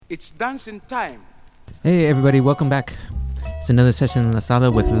It's dancing time. Hey everybody, welcome back. It's another session in La Sala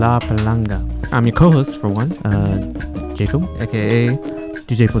with La Palanga. I'm your co-host for one, Jacob, aka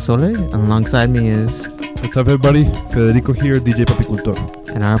DJ Pozole, and alongside me is... What's up everybody, Federico here, DJ Papicultor.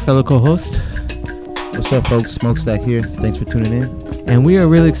 And our fellow co-host. What's up folks, Smokestack here, thanks for tuning in. And we are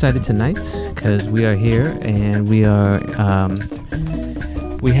really excited tonight, because we are here, and we are...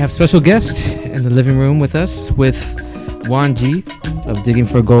 we have special guest in the living room with us, with Juan G of Digging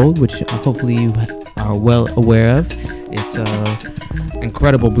for Gold, which hopefully you are well aware of. It's an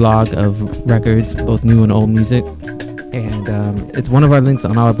incredible blog of records, both new and old music, and it's one of our links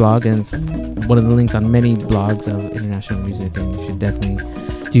on our blog, and it's one of the links on many blogs of international music, and you should definitely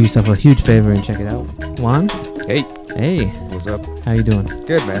do yourself a huge favor and check it out. Juan? Hey. Hey. What's up? How you doing?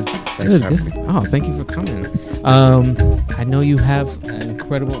 Good, man. Thanks Good, for having me. Oh, thank you for coming. I know you have an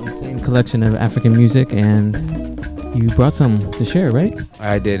incredible collection of African music, and you brought some to share, right?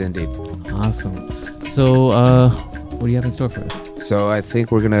 I did indeed. Awesome. So, what do you have in store for us? So I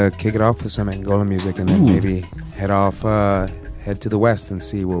think we're going to kick it off with some Angola music and then maybe head to the west and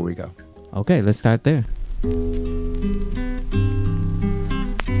see where we go. Okay, let's start there.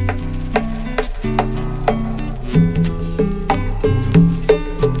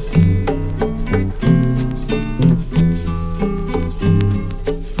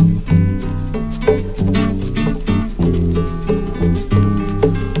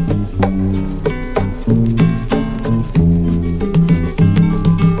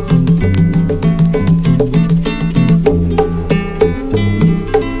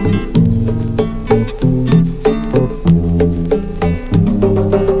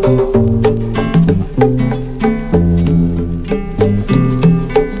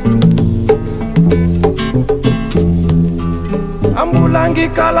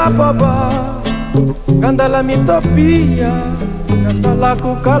 Kala baba, gandala mitopia, gandala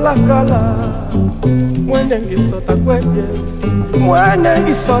kukala kala, mwene ngisota kwebye,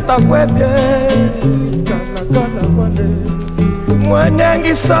 kala kala wale, mwene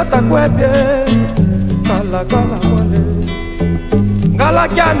ngisota kwebye, kala kala wale, ngala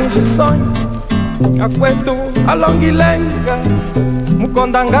kyani jisonyi, akwetu alongilenga,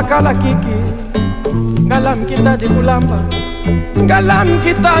 mukondanga kala kiki, ngala mkita di kulamba. Ngalam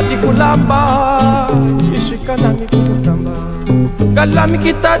kita di kulamba, ngishikana mikumutamba. Ngalam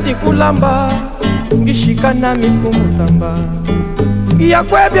kita di kulamba, ngishikana mikumutamba. Ngiya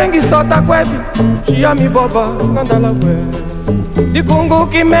kwebye ngisota kwebye, chia mi boba ngandala kwe. Dikungu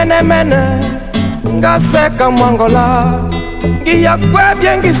kimene mene, ngaseka mwangola. Ngiya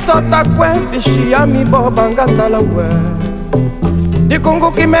kwebye ngisota kwebye, chia mi boba ngandala kwe.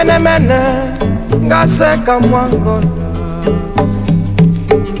 Dikungu kimene mene, ngaseka mwangola.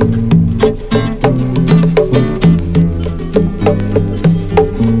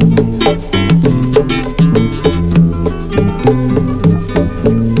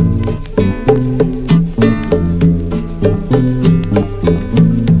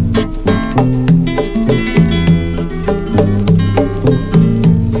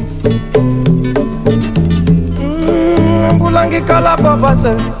 Kala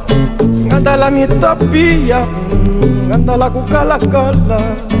babase, ngandala mitopia, ngandala kukala kala,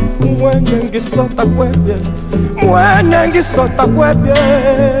 mwene ngisota kwebye,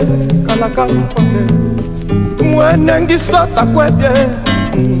 kala kala kwale, mwene ngisota kwebye,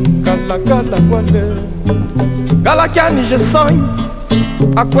 kala kala kwale, gala kyani jesonyi,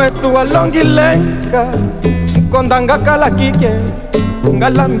 akwetu alongilenga, kondanga kala kike,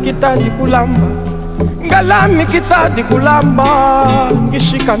 ngala mkita di kulamba. Ngalami kita di kulamba,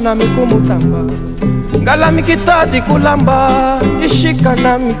 ngishikana mikumutamba. Ngalami kita di kulamba,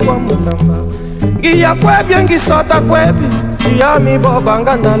 ngishikana mikumutamba. Ngiya kwebye ngisota kwebye, chia mi boba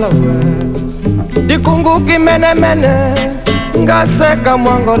ngandala we. Dikungu kimene mene, ngaseka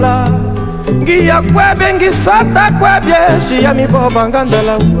mwangola. Ngiya kwebye ngisota kwebye, chia mi boba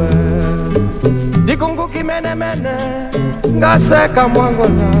ngandala we. Dikungu kimene mene, ngaseka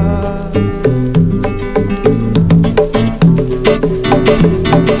mwangola.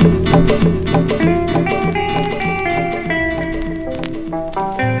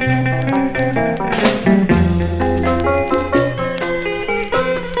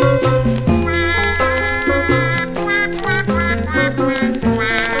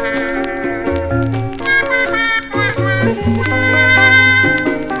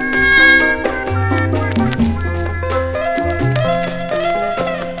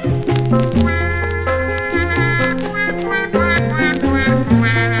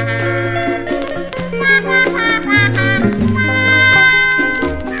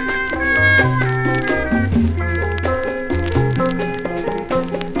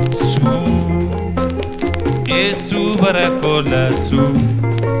 Esu barakola su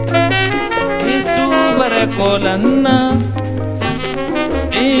Esu barakola na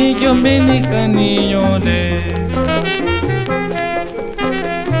E yo menica niño de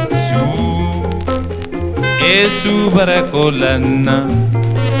Su Esu barakola na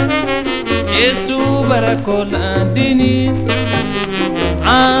Esu barakola dini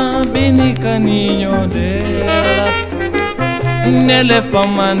A benica niño de Nele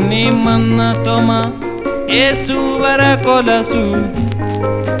fama ni mana toma Esu barakola su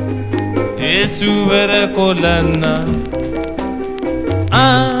Esu barakola na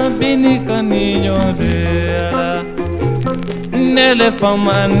A benica niño de ala Nele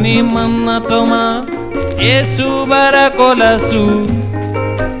fama ni mana toma Esu barakola su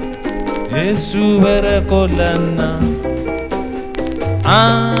Esu barakola na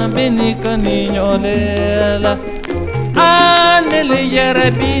A benica niño de ala Anele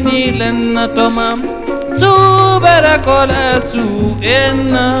yarabini lana toma Su barakola su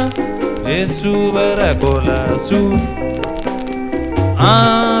enna Esu barakola su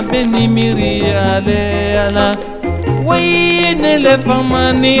Beni miri ale ala Wai nele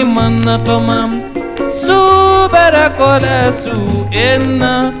fama ni manna toma Su barakola su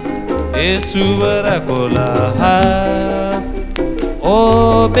enna Esu barakola ha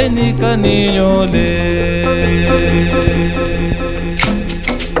O benica niño le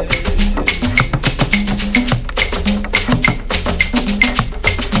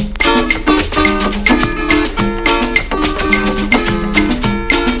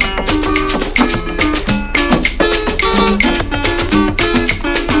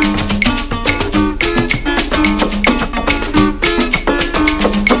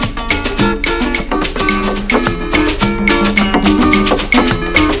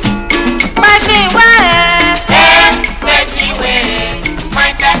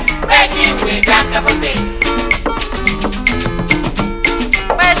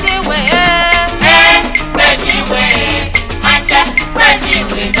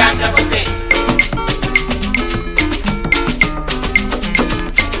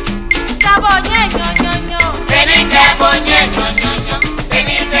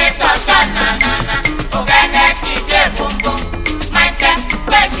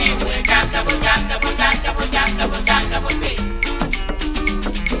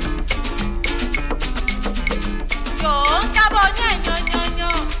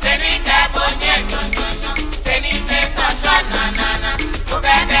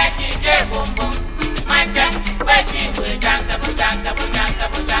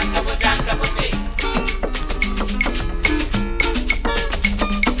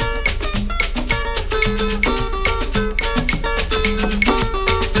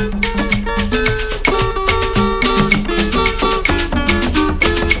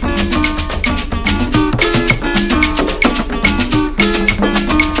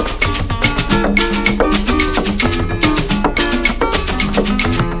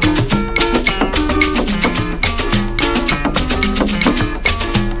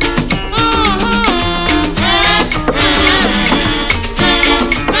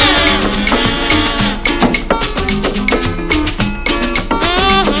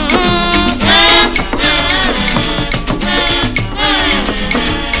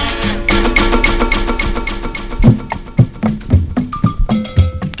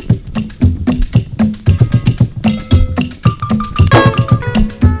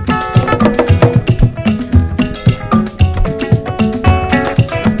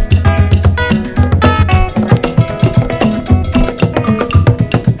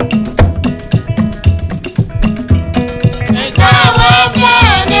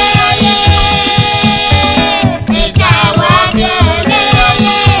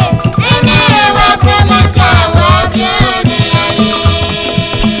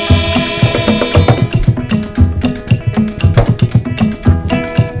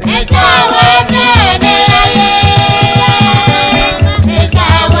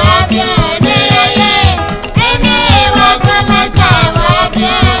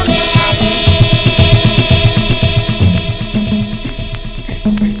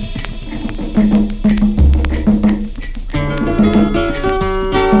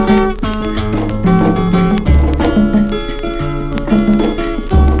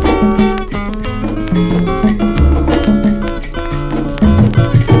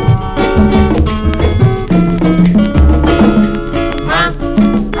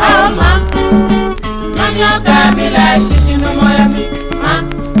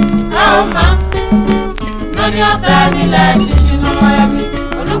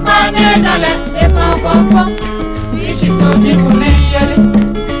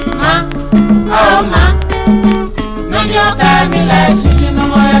Ma, oh ma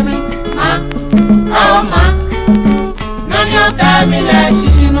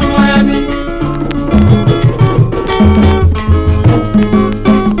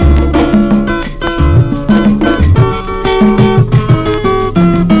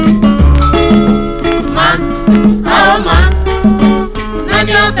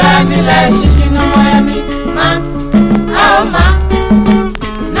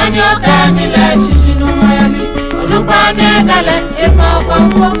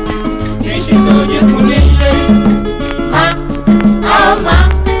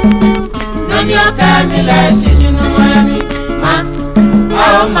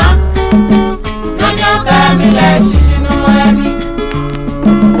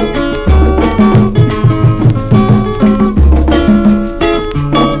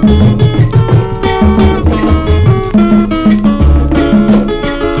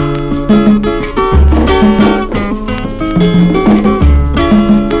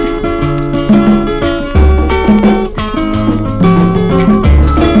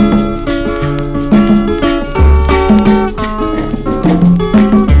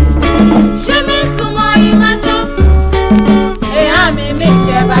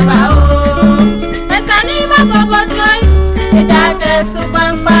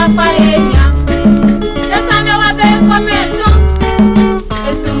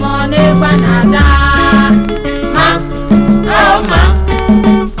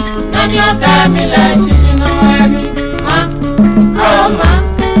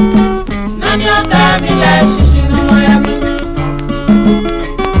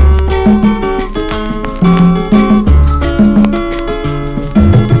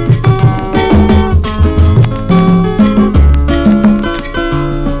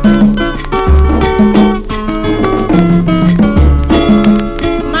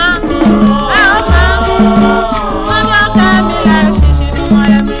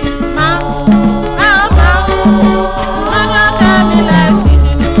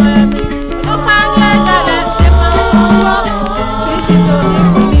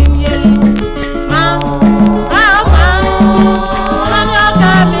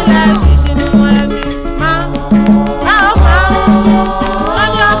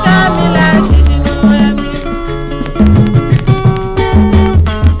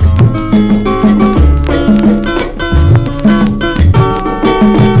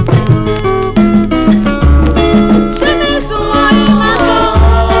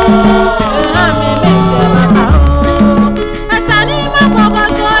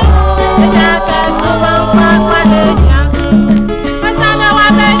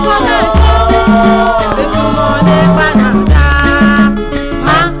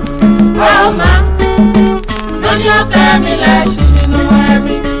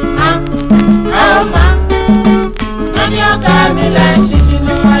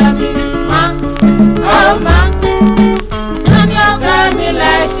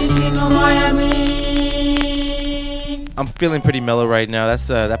I'm feeling pretty mellow right now.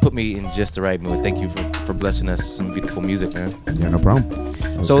 That put me in just the right mood. Thank you for blessing us with some beautiful music, man. Yeah, no problem.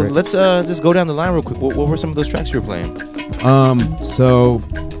 So let's just go down the line real quick. What were some of those tracks you were playing? So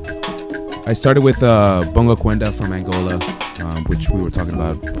I started with Bongo Quenda from Angola, which we were talking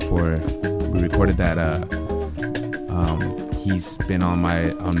about before we recorded that. He's been on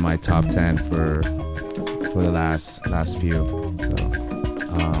my top 10 for the last few. So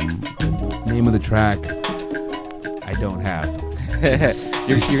name of the track I don't have.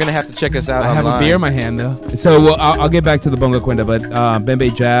 You're gonna have to check us out. I online. have a beer in my hand though. So I'll get back to the Bongo Quenda, but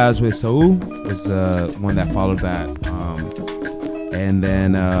Bembe Jazz with Saul was the one that followed that. And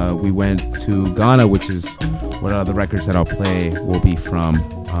then we went to Ghana, which is what the records that I'll play will be from,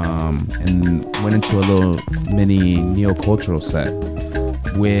 and went into a little mini neo-cultural set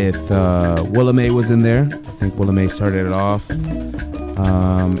with Willa May was in there. I think Willa May started it off,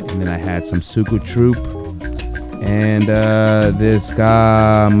 and then I had some Suku Troop and this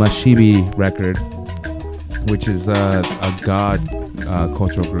guy Mashibi record, which is a God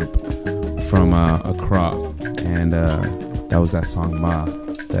cultural group from Accra, and that was that song Ma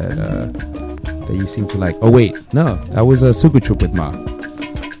that you seem to like. Oh wait, no, that was a Suku Troop with Ma,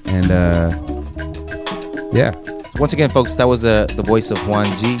 and yeah. So once again, folks, that was the voice of Juan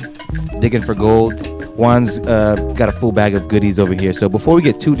G, digging for gold. Juan's got a full bag of goodies over here. So before we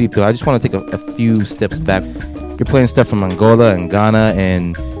get too deep, though, I just want to take a few steps back. You're playing stuff from Angola and Ghana,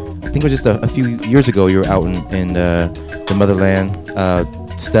 and I think it was just a few years ago you were out in the motherland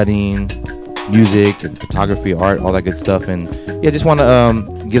studying music and photography, art, all that good stuff. And yeah, just want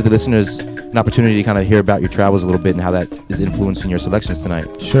to give the listeners an opportunity to kind of hear about your travels a little bit and how that is influencing your selections tonight.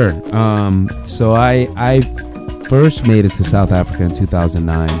 Sure. So I first made it to South Africa in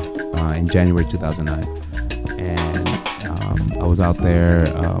 2009, in January 2009, and I was out there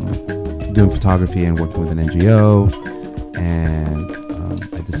doing photography and working with an NGO, and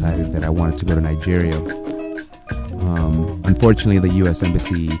I decided that I wanted to go to Nigeria. Unfortunately, the U.S.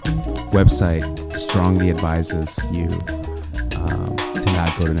 Embassy website strongly advises you to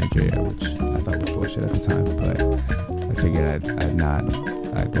not go to Nigeria, which I thought was bullshit at the time, but I figured I'd not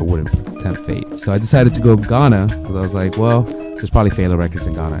I wouldn't tempt fate. So I decided to go Ghana because I was like, well, there's probably Fela Records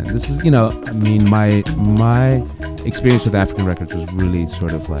in Ghana. And this is, I mean, my experience with African records was really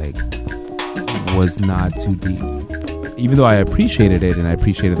sort of like, was not too deep. Even though I appreciated it and I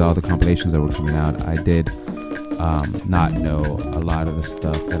appreciated all the compilations that were coming out, I did not know a lot of the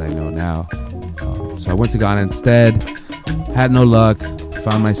stuff that I know now. So I went to Ghana instead, had no luck,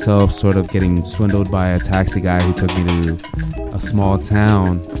 found myself sort of getting swindled by a taxi guy who took me to a small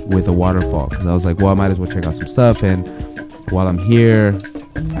town with a waterfall. Because I was like, well, I might as well check out some stuff. And while I'm here,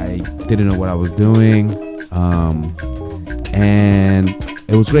 I didn't know what I was doing. And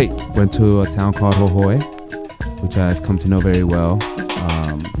it was great. Went to a town called Hohoe, which I've come to know very well,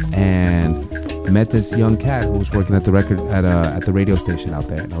 and met this young cat who was working at the radio station out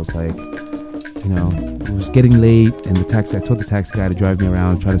there. And I was like, it was getting late, and I told the taxi guy to drive me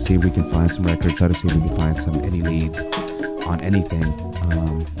around, try to see if we can find some records, try to see if we can find any leads on anything.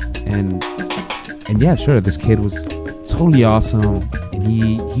 And yeah, sure, this kid was totally awesome, and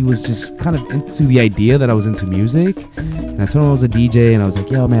he was just kind of into the idea that I was into music. And I told him I was a DJ, and I was like,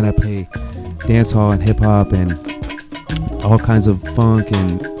 yo, man, I play dancehall and hip hop and all kinds of funk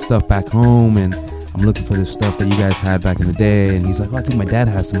and stuff back home, and I'm looking for this stuff that you guys had back in the day. And he's like, oh, I think my dad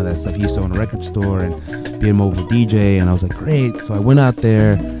has some of that stuff. He used to own a record store and be a mobile DJ. And I was like, great. So I went out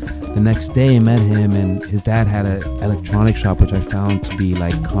there the next day and met him, and his dad had an electronic shop, which I found to be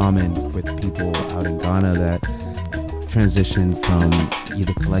like common with people out in Ghana that transitioned from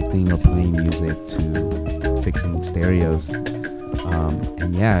either collecting or playing music to fixing stereos.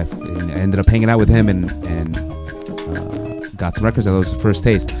 And yeah, I ended up hanging out with him and got some records. That was the first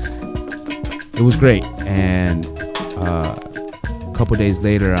taste. It was great. And a couple days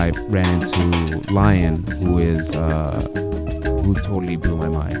later, I ran into Lion, who totally blew my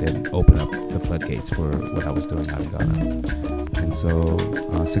mind and opened up the floodgates for what I was doing out in Ghana. And so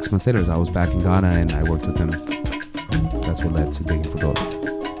 6 months later, I was back in Ghana and I worked with him. That's what led to Digging for Gold.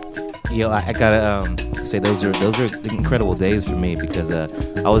 Yo, I gotta say those are incredible days for me, because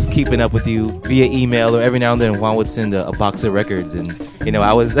I was keeping up with you via email, or every now and then Juan would send a box of records, and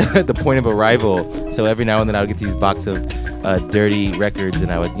I was at the point of arrival. So every now and then I would get these box of dirty records,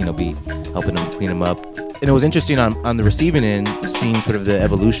 and I would be helping him clean them up. And it was interesting on the receiving end, seeing sort of the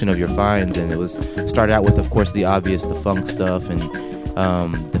evolution of your finds, and it was started out with, of course, the obvious, the funk stuff and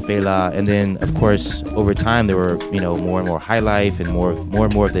the Fela, and then of course over time there were more and more high life and more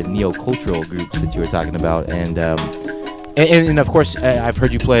and more of the neo-cultural groups that you were talking about, and of course I've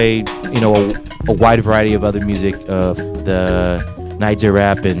heard you play a wide variety of other music, of the Niger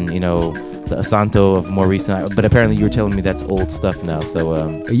rap and the Asanto of more recent, but apparently you were telling me that's old stuff now.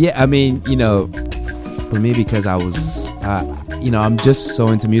 So yeah, I mean, for me, because I was I'm just so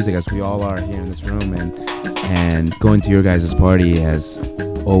into music, as we all are here in this room, and going to your guys' party has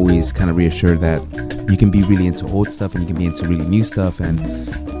always kind of reassured that you can be really into old stuff and you can be into really new stuff, and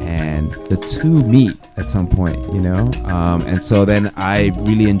the two meet at some point, and so then I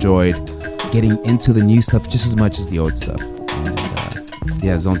really enjoyed getting into the new stuff just as much as the old stuff. And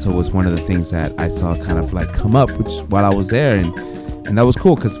yeah, Zonto was one of the things that I saw kind of like come up while I was there, and that was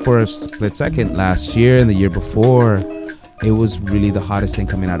cool, because for a split second last year and the year before, it was really the hottest thing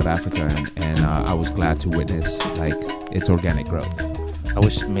coming out of Africa, and I was glad to witness like its organic growth. I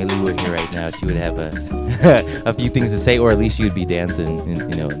wish Meili were here right now. She would have a few things to say, or at least she would be dancing.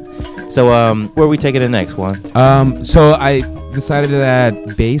 So where are we taking it next, Juan? So I decided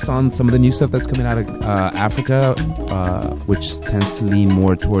that based on some of the new stuff that's coming out of Africa, which tends to lean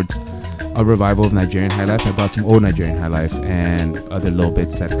more towards a revival of Nigerian high life, I brought some old Nigerian high life and other little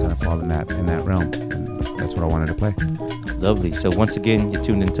bits that kind of fall in that realm. And that's what I wanted to play. Lovely. So once again, you're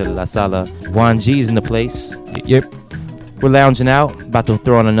tuned into La Sala. Juan G is in the place. Yep. We're lounging out, about to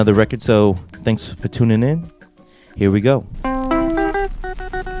throw on another record, so thanks for tuning in. Here we go.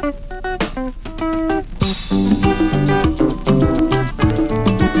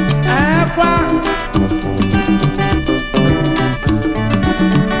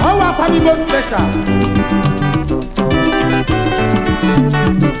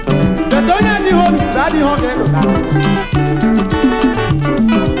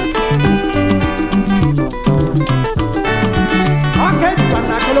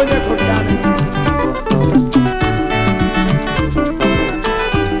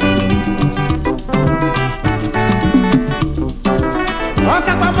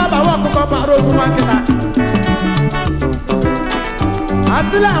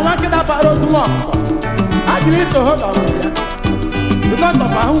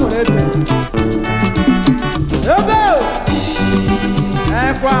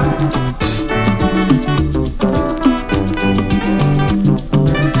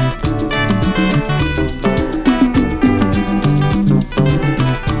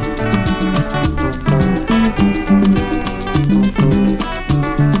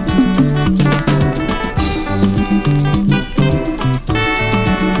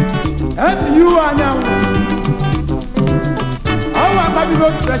 And you are now. Our baby go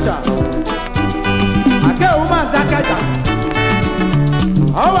special. I get woman Zakada.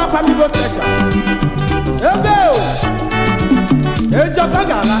 Our baby go special. Ebe o. Ejo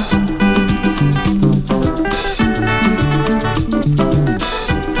pagala.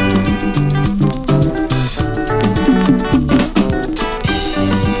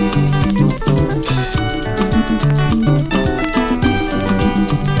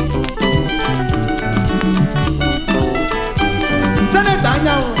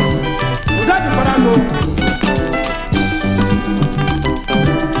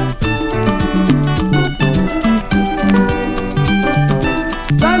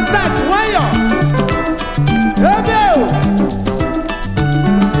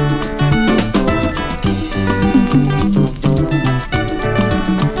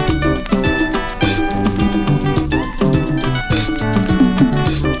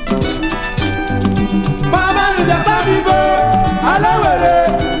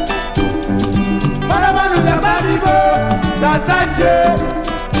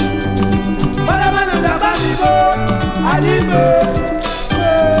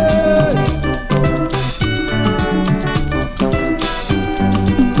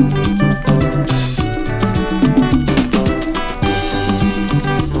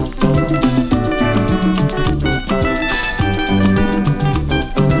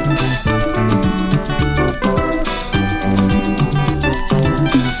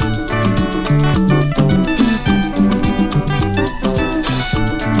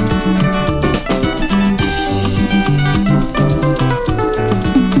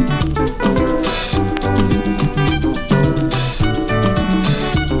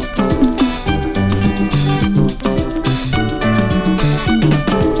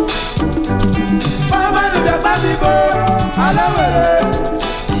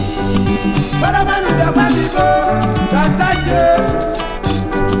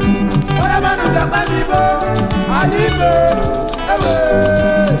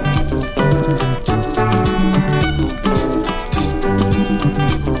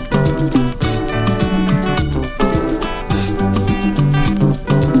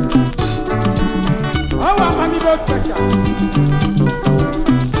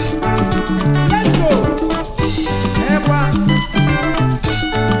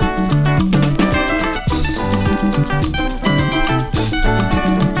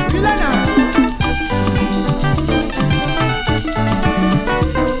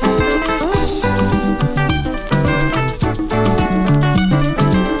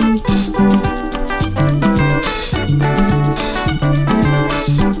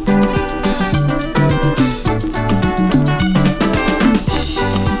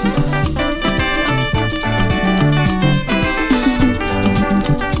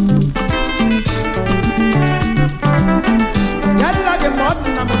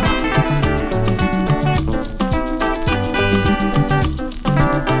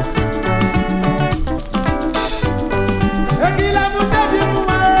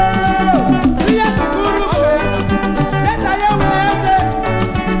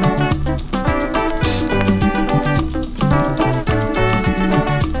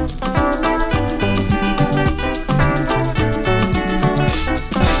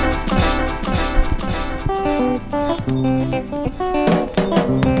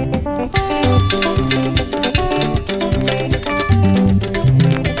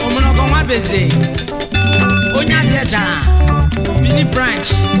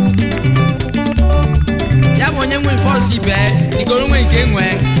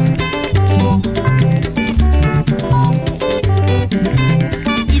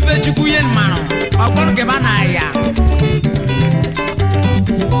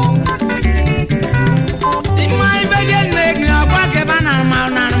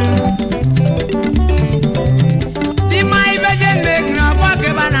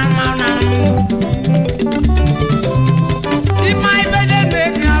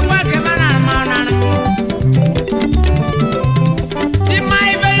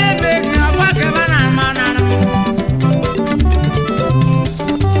 My baby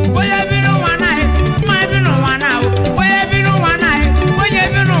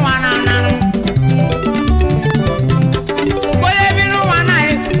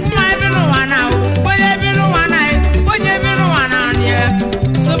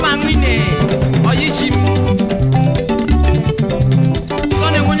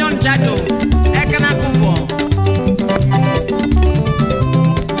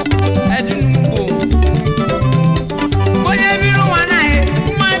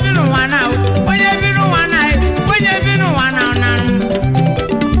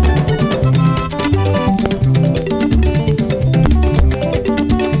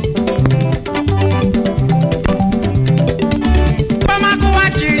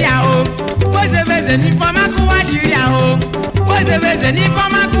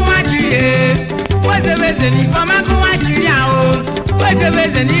Weze ni fama kuwa jiri o.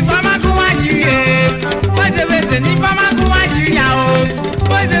 Weze ni fama kuwa jiri. Weze ni fama kuwa jiri o.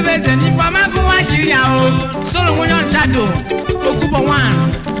 Weze ni fama kuwa jiri o. Solo mo yon chado. Okubo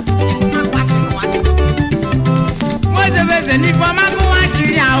wan. Ifama kwa chino wa. Weze ni fama kuwa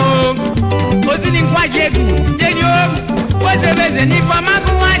jiri o. Ozi ni kwa jegu. Jeni o. Weze ni fama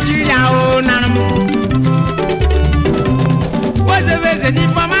kuwa jiri o. Nanam. Weze ni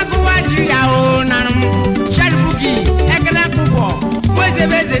fama kuwa jiri o. Nanam. Sharibuki. Ekele kubo.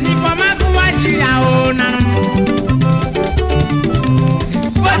 Weze ni fama kuwa jiri o. Nanam.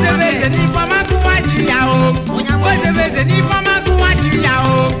 Weze ni fama kuwa jiri o. Weze ni fama kuwa jiri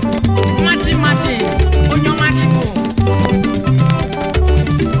o. Mati. Onyo mati ko.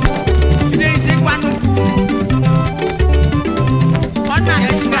 Fideli se kwa nuku. Ona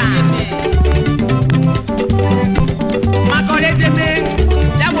eska. Makole deme.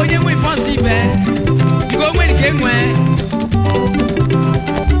 Jabo ye mwe possible. Igo mwe ke mwe.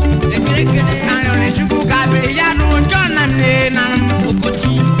 Ekele. Ano ne chuku kabiri ya nu njona mne na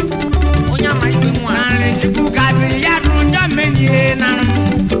okoti. Onya mari pe mwa. Ano ne chuku kabiri ya nu njona mne na.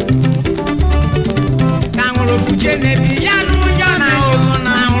 Kangolo fuje ne bi ya nu njona o.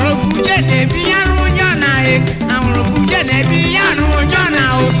 Kangolo fuje ne bi ya nu njona e. Kangolo fuje ne bi ya nu njona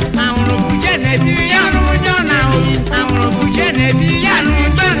o. Kangolo fuje ne bi ya nu njona o. Kangolo fuje ne bi ya nu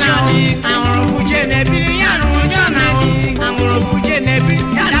njona o. Kangolo fuje ne bi ya nu njona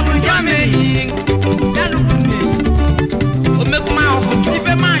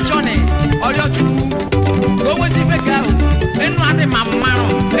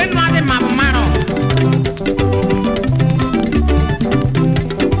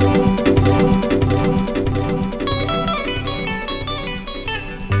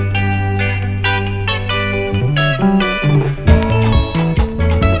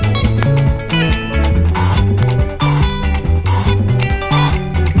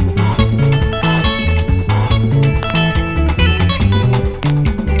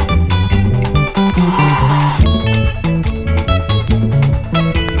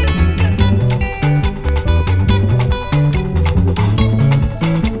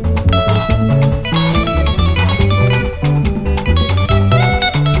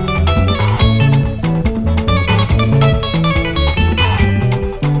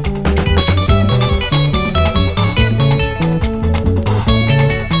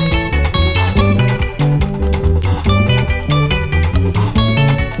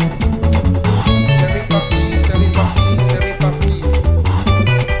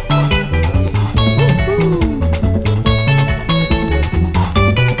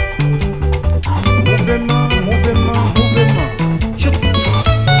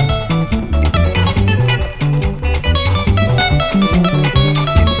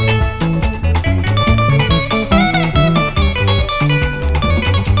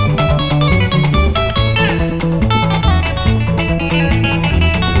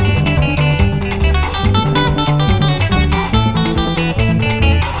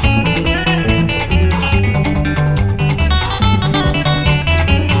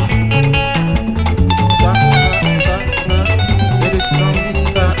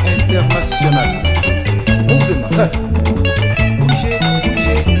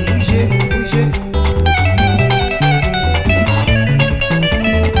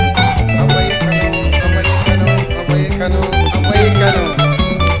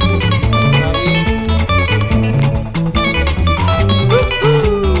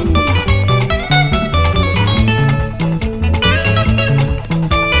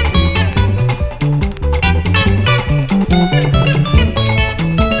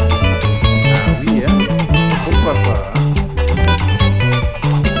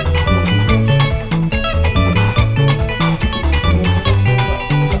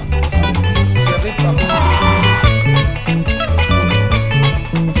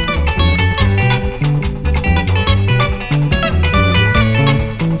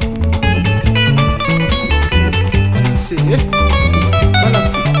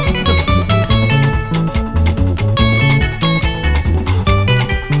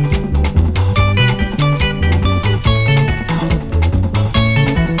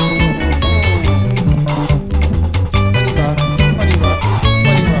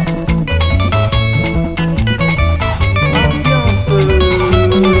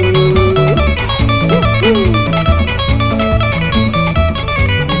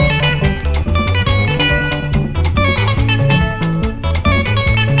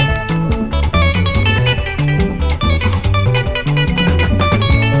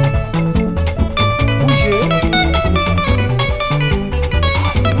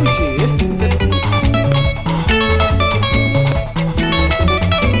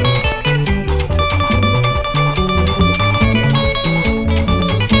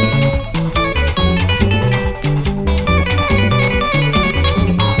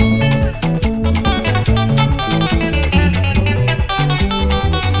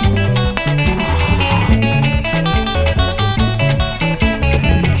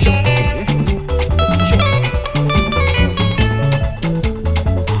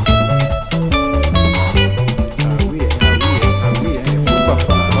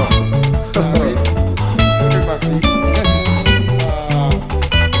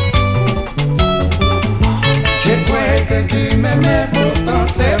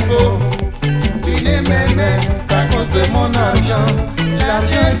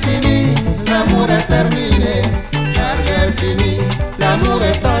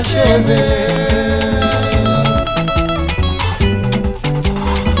achevé.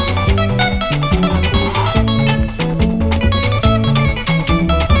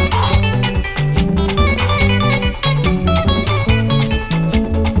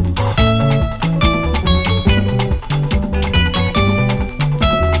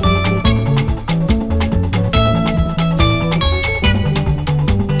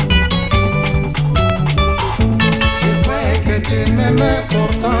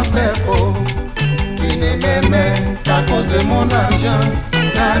 Pourtant c'est faux, tu ne m'aimais qu'à cause de mon argent.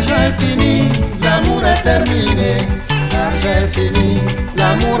 L'argent est fini, l'amour est terminé. L'argent est fini,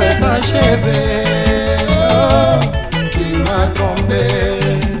 l'amour est achevé. Oh, tu m'as trompé,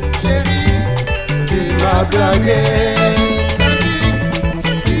 chérie, tu m'as blagué,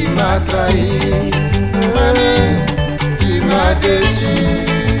 tu m'as trahi, mamie, tu m'as déçu.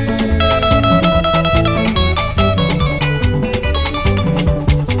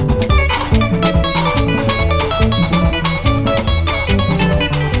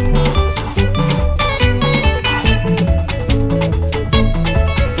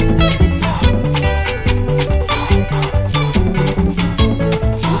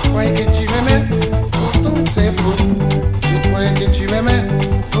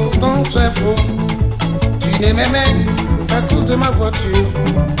 Tu ne m'aimais qu'à cause de ma voiture.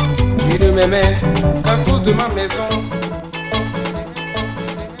 Tu ne m'aimais qu'à cause de ma maison.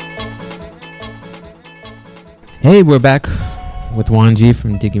 Hey, we're back with Juan G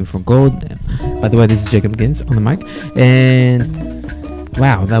from Digging for Gold. By the way, this is Jacob Gins on the mic. And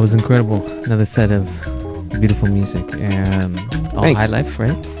wow, that was incredible. Another set of beautiful music. All Thanks. High Life,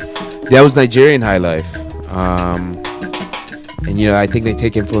 right? That was Nigerian High Life. And you know, I think they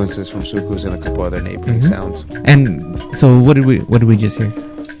take influences from Sukus and a couple other neighboring sounds. And so, what did we just hear?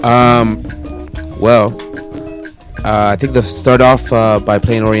 Well, I think they start off by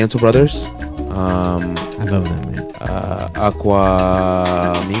playing Oriental Brothers. I love that, man.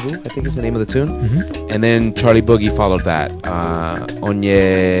 Aqua Mibu, I think is the name of the tune. And then Charlie Boogie followed that.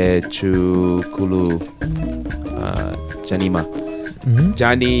 Onye Chukulu Janima.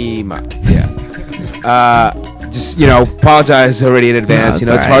 Janima, yeah. Just, you know, apologize already in advance. You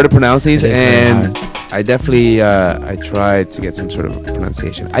know, it's hard to pronounce these, and I definitely I tried to get some sort of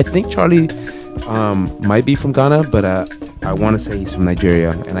pronunciation. I think Charlie might be from Ghana, but I want to say he's from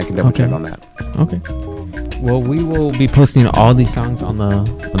Nigeria, and I can double check on that. Okay. Well, we will be posting all these songs on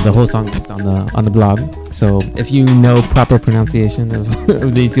the whole song list on the blog. So if you know proper pronunciation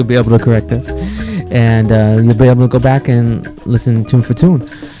of these, you'll be able to correct us, and you'll be able to go back and listen tune for tune.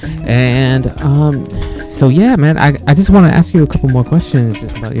 And so yeah, man, I just want to ask you a couple more questions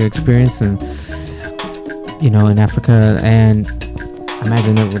just about your experience and, you know, in Africa. And I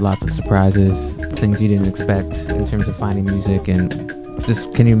imagine there were lots of surprises, things you didn't expect in terms of finding music. And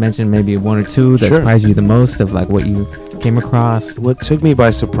just, can you mention maybe one or two that surprised you the most of like what you came across? What took me by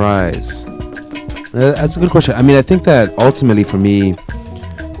surprise? That's a good question. I mean, I think that ultimately for me,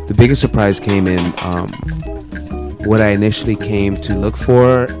 the biggest surprise came in what I initially came to look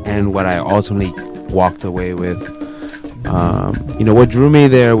for and what I ultimately walked away with. You know, what drew me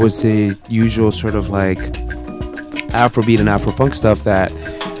there was the usual sort of like Afrobeat and Afro-funk stuff that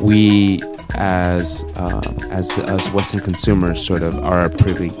we as Western consumers sort of are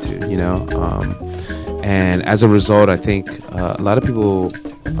privy to, you know. And as a result, I think a lot of people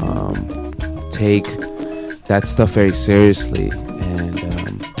take that stuff very seriously,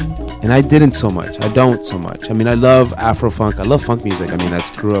 and I didn't so much. I don't so much. I mean, I love Afro-funk. I love funk music. I mean, I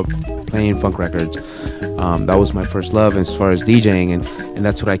grew up playing funk records. That was my first love as far as DJing, and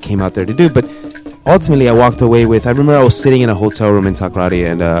that's what I came out there to do. But ultimately, I walked away with, I remember I was sitting in a hotel room in Takrady,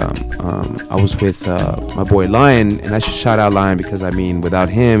 and I was with my boy Lion, and I should shout out Lion because, I mean, without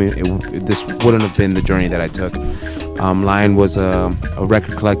him, this wouldn't have been the journey that I took. Lion was a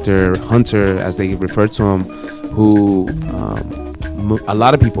record collector, hunter, as they referred to him, who a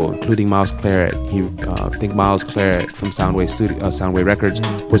lot of people, including Miles Claret, I think Miles Claret from Soundway Records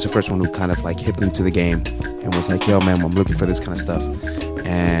was the first one who kind of like hit him to the game and was like, yo man, I'm looking for this kind of stuff,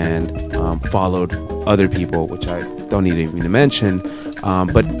 and followed other people, which I don't need even to mention,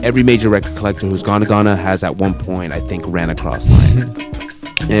 but every major record collector who's gone to Ghana has at one point, I think, ran across Lion.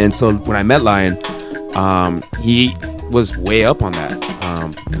 And so when I met Lion, he was way up on that,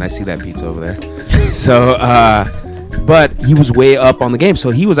 and I see that pizza over there. So but he was way up on the game, so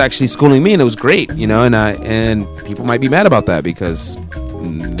he was actually schooling me, and it was great, you know. And people might be mad about that because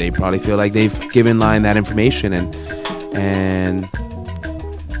they probably feel like they've given Lion that information,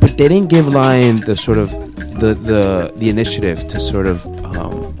 but they didn't give Lion the sort of the initiative to sort of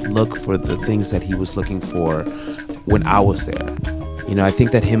look for the things that he was looking for when I was there. I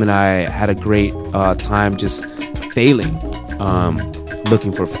think that him and I had a great time just failing,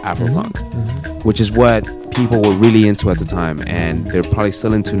 looking for Afro-funk, which is what people were really into at the time, and they're probably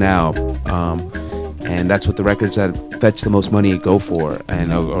still into now. And that's what the records that fetch the most money go for,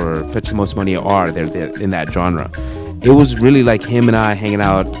 and or fetch the most money are. They're in that genre. It was really like him and I hanging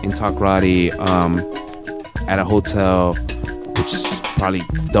out in Takoradi at a hotel, which probably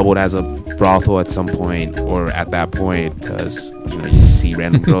doubled as a brothel at some point, or at that point, because you see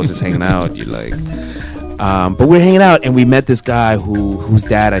random girls just hanging out. You're like, but we're hanging out, and we met this guy whose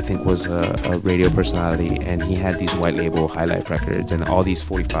dad I think was a radio personality, and he had these white label High Life records and all these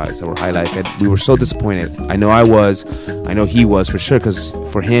 45s that were High Life, and we were so disappointed. I know he was for sure, because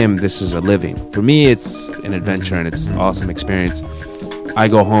for him this is a living. For me, it's an adventure and it's an awesome experience. I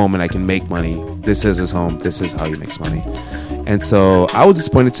go home and I can make money. This is his home. This is how he makes money. And so I was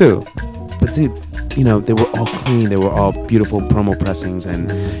disappointed too. But dude, they were all clean. They were all beautiful promo pressings, and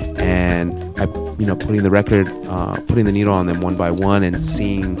I, putting the record, putting the needle on them one by one, and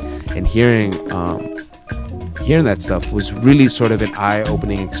seeing and hearing that stuff was really sort of an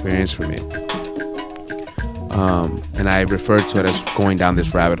eye-opening experience for me. And I referred to it as going down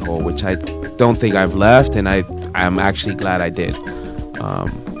this rabbit hole, which I don't think I've left, and I'm actually glad I did.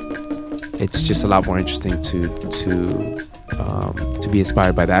 It's just a lot more interesting to be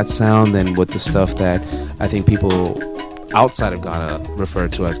inspired by that sound than with the stuff that I think people outside of Ghana refer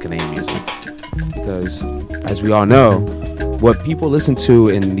to as Ghanaian music. Because, as we all know, what people listen to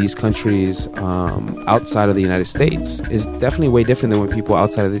in these countries outside of the United States is definitely way different than what people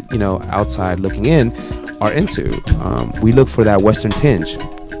outside of the, outside looking in are into. We look for that Western tinge,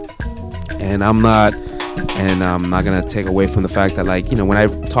 and I'm not gonna take away from the fact that, when I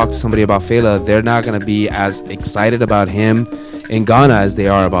talk to somebody about Fela, they're not gonna be as excited about him in Ghana as they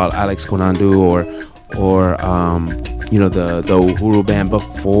are about Alex Konandu or the Uhuru band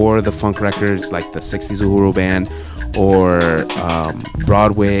before the funk records, like the 60s Uhuru band, or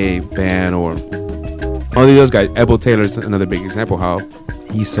Broadway band, or all of those guys. Ebo Taylor's another big example how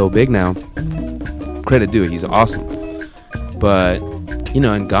he's so big now. Credit due, he's awesome. But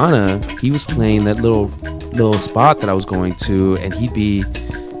in Ghana, he was playing that little spot that I was going to, and he'd be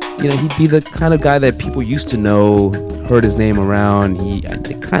the kind of guy that people used to know, heard his name around. I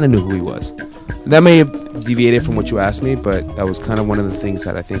kind of knew who he was. That may have deviated from what you asked me, but that was kind of one of the things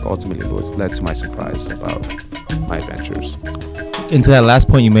that I think ultimately led to my surprise about my adventures. And to that last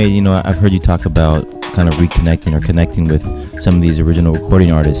point you made, I've heard you talk about kind of reconnecting or connecting with some of these original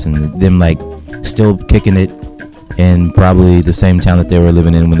recording artists, and them still kicking it in probably the same town that they were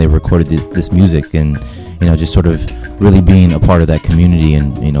living in when they recorded this music, and just sort of really being a part of that community,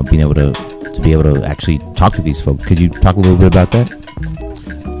 and being able to be able to actually talk to these folks. Could you talk a little bit about that?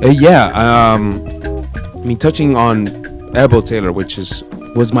 Touching on Ebo Taylor, which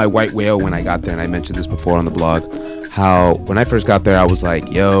was my white whale when I got there, and I mentioned this before on the blog, how when I first got there, I was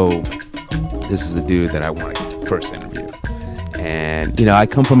like, yo, this is the dude that I want to first interview. And, I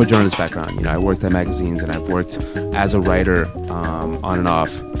come from a journalist background. I worked at magazines, and I've worked as a writer on and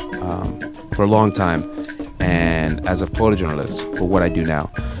off for a long time, and as a photojournalist for what I do now.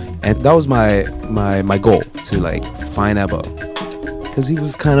 And that was my goal, to find Ebo, because he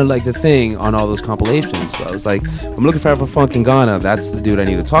was kind of like the thing on all those compilations. So I was like, I'm looking for Afro-funk in Ghana. That's the dude I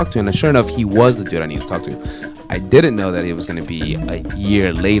need to talk to. And sure enough, he was the dude I need to talk to. I didn't know that it was going to be a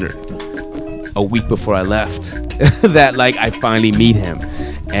year later, a week before I left, that I finally meet him.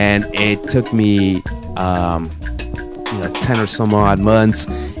 And it took me 10 or some odd months,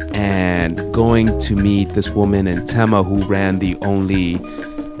 and going to meet this woman in Tema who ran the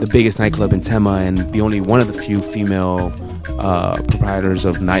biggest nightclub in Tema, and the only one of the few female proprietors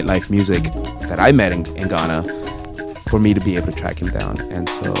of nightlife music that I met in Ghana, for me to be able to track him down. And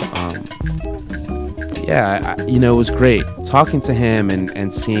so it was great talking to him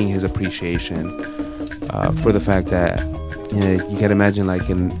and seeing his appreciation for the fact that you can imagine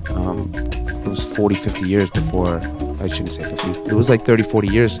it was 40-50 years before, I shouldn't say 50, it was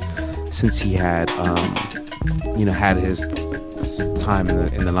 30-40 years since he had had his time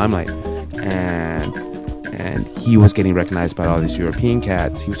in the limelight, and he was getting recognized by all these European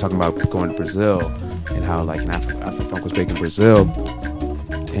cats. He was talking about going to Brazil and how Afro-funk was big in Brazil,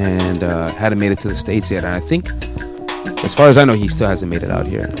 and hadn't made it to the States yet. And I think, as far as I know, he still hasn't made it out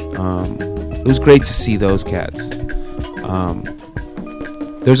here. It was great to see those cats.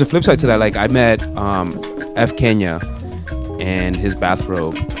 There's a flip side to that. I met F. Kenya in his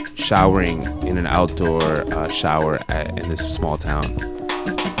bathrobe, showering in an outdoor shower in this small town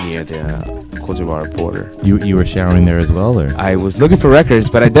near the Cote d'Ivoire border. You were showering there as well, or? I was looking for records,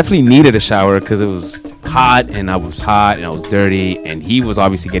 but I definitely needed a shower because it was hot, and I was hot, and I was dirty, and he was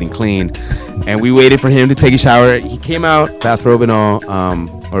obviously getting clean. And we waited for him to take a shower. He came out, bathrobe and all,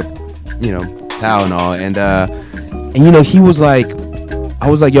 or towel and all, and he was like, I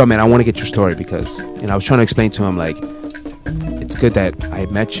was like, yo, man, I want to get your story because, I was trying to explain to him, like, it's good that I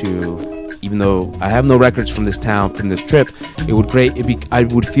met you, even though I have no records from this town, from this trip. I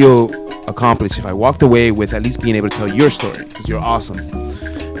would feel accomplished if I walked away with at least being able to tell your story because you're awesome.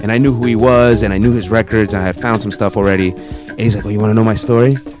 And I knew who he was, and I knew his records, and I had found some stuff already. And he's like, oh, you want to know my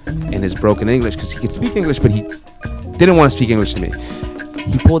story? In his broken English, because he could speak English, but he didn't want to speak English to me.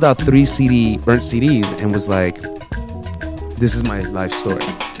 He pulled out 3 burnt CDs and was like, this is my life story.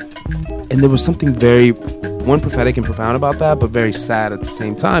 And there was something very, one, prophetic and profound about that, but very sad at the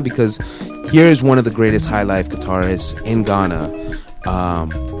same time, because here is one of the greatest high life guitarists in Ghana,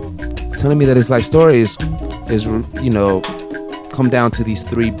 telling me that his life story is come down to these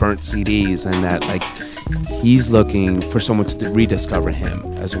 3 burnt CDs, and that like he's looking for someone to rediscover him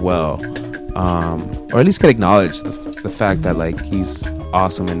as well, or at least can acknowledge the fact that like he's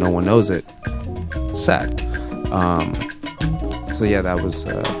awesome and no one knows it. It's sad. So yeah, that was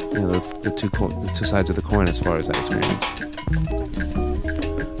the two sides of the coin as far as that experience.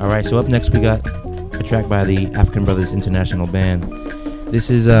 All right, so up next we got a track by the African Brothers International Band. This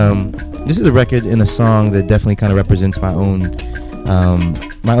is a record and a song that definitely kind of represents my own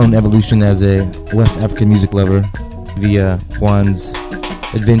evolution as a West African music lover via Juan's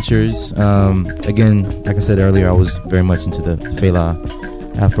adventures. Again, like I said earlier, I was very much into the Fela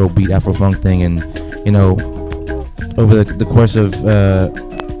Afrobeat, Afro-funk thing, and over the course of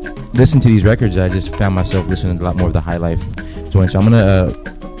listening to these records, I just found myself listening to a lot more of the high life joints. So I'm gonna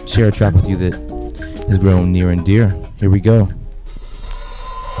share a track with you that has grown near and dear. Here we go.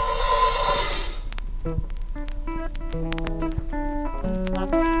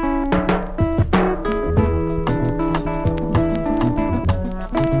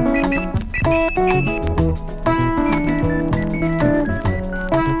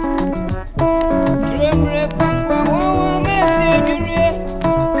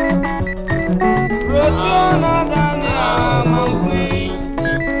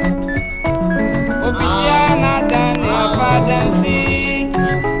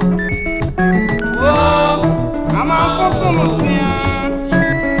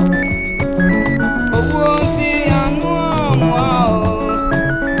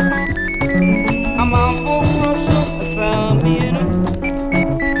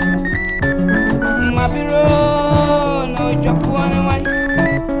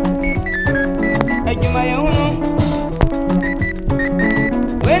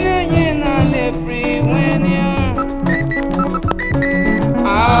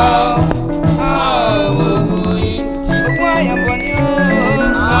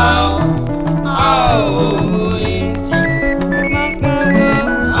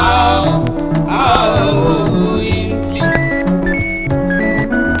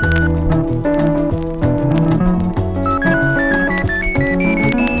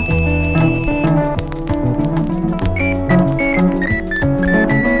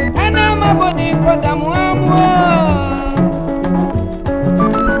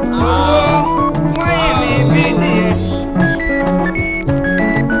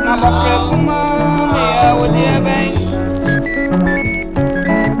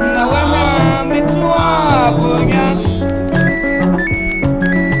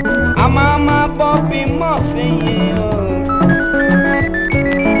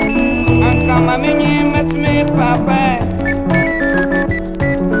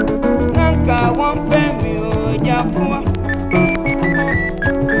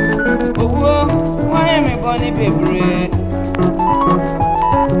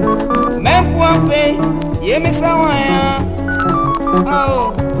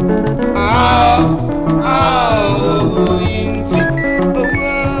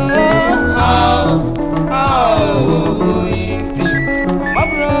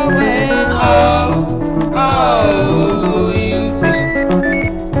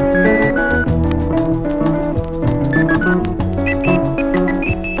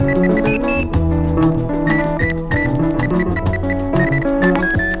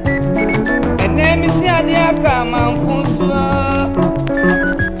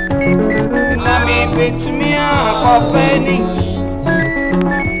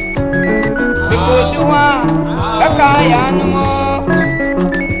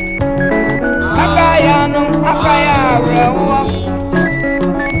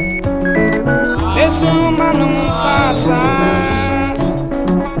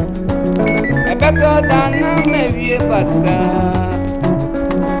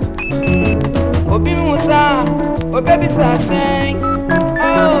 Obi Musa, oh baby sing.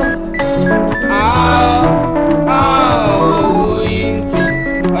 Oh, inti.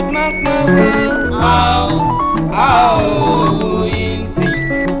 What my inti.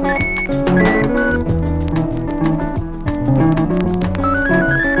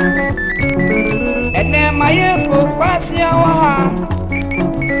 And then my uncle pass your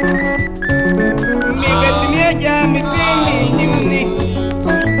me bet me a jam him.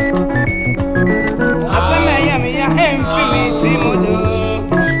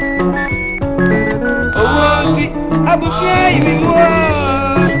 Abusia imi mo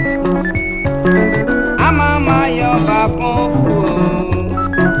amama yo ba konfu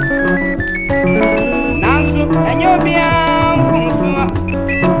nansu enyo bia mfumsuma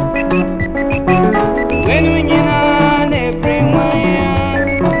wenu nyina na everyone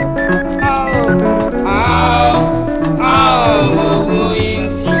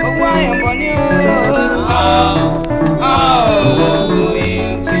inti ogwa yamboni inti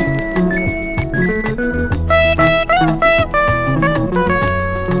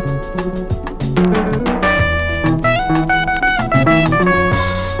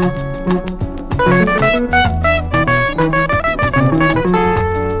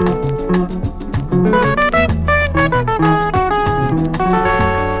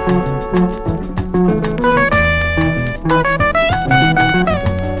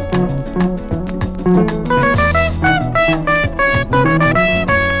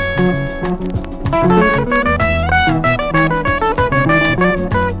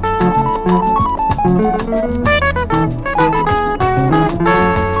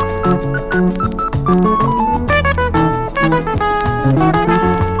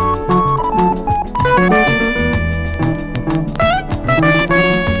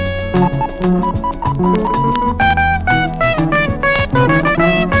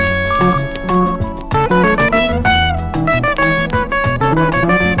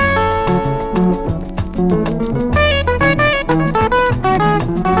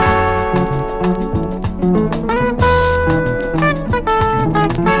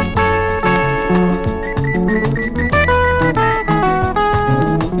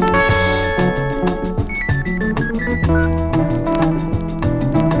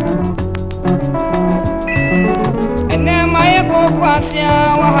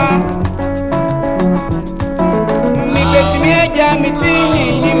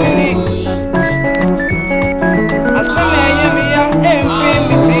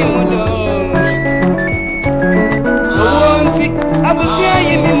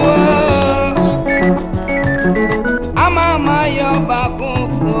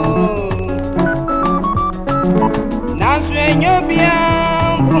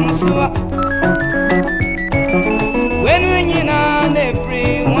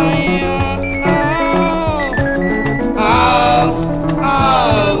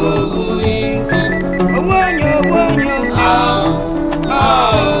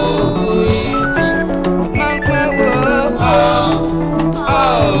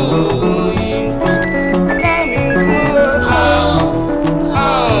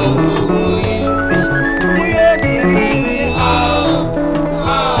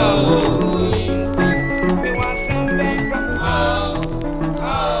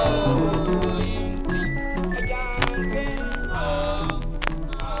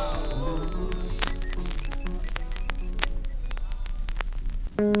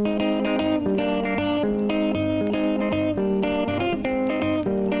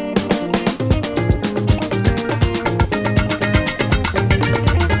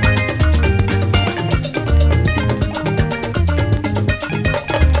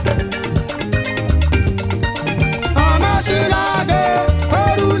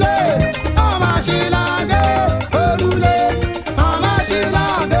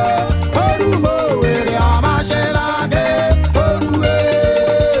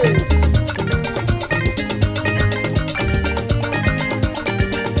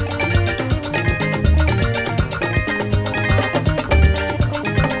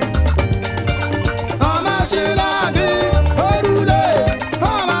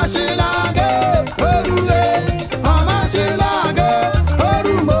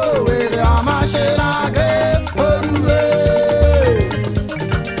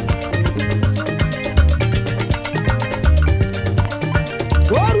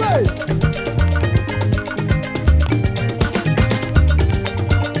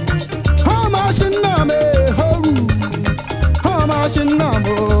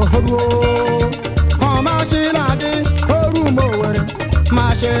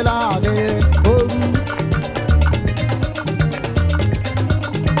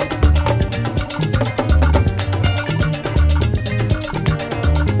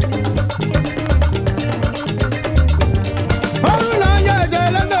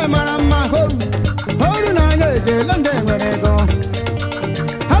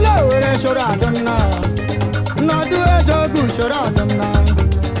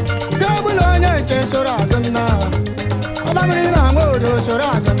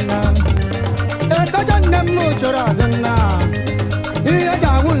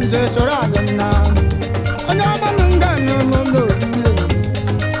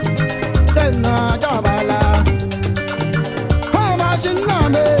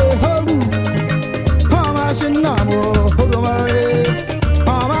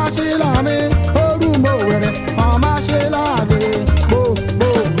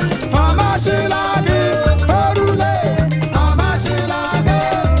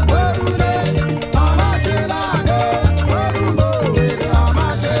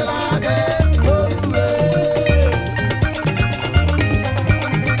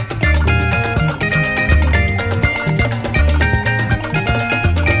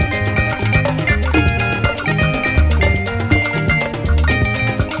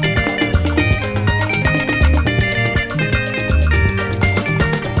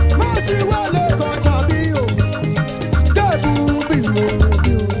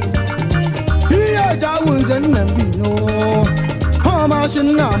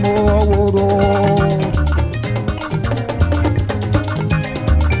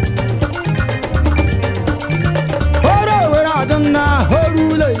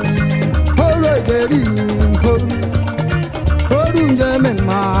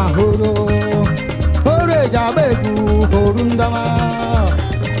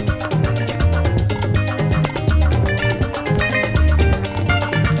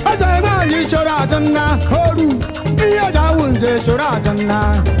Wanji shora danna horu iya da wunje shora danna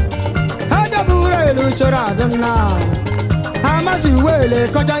Haja burelu shora danna Hamasi wele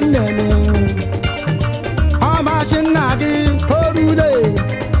kojanene Hamashin nagi horu de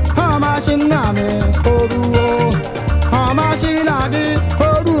Hamashin name horu o Hamashi lagi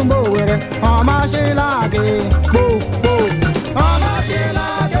horu mowere Hamashi lagi bo bo Hamashi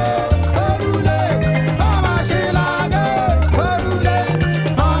lagi horu le Hamashi lagi horu le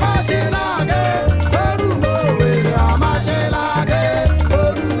Hamashi lagi horu mowere Hamashi lagi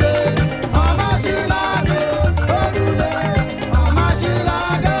horu le Hamashi lagi horu le Hamashi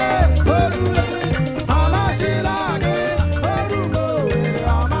lagi horu le Hamashi lagi horu mowere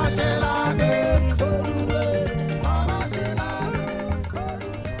Hamashi lagi horu le Hamashi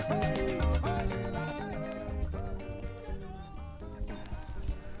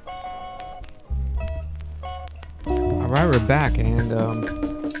All right, we're back, and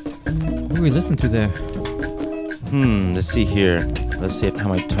what do we listen to there? Let's see here. Let's see how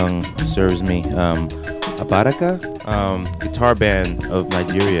my tongue serves me. Abaraka, guitar band of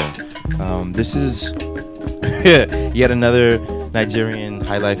Nigeria. This is yet another Nigerian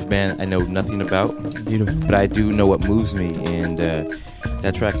high life band I know nothing about. Beautiful. But I do know what moves me, and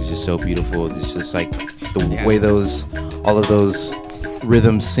that track is just so beautiful. It's just like the way all of those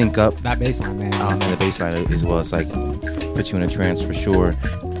rhythms sync up. That bass line, man. Oh man, the bass line as well. It's like puts you in a trance for sure.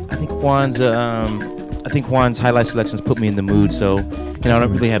 I think Juan's highlight selections put me in the mood. So I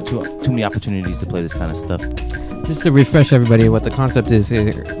don't really have too many opportunities to play this kind of stuff. Just to refresh everybody, what the concept is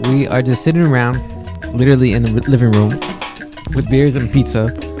here, we are just sitting around, literally in the living room, with beers and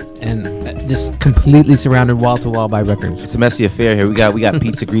pizza, and just completely surrounded wall to wall by records. It's a messy affair here. We got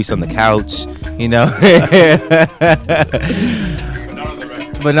pizza grease on the couch,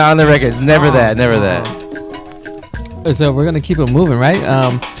 but not on the records. Never that. So we're gonna keep it moving, right?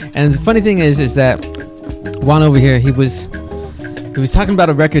 And the funny thing is that Juan over here, he was talking about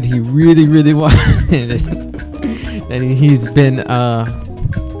a record he really, really wanted, and he's been.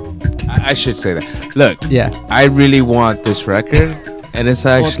 I should say that. Look, Yeah, I really want this record, and it's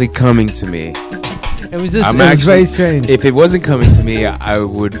actually coming to me. it was just I'm it was actually- very strange. If it wasn't coming to me, I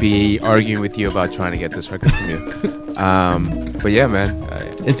would be arguing with you about trying to get this record from you. But yeah, man.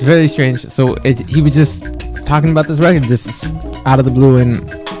 It's very strange. So he was just talking about this record just out of the blue, and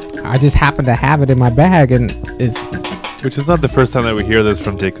I just happened to have it in my bag, and it's Which is not the first time that we hear this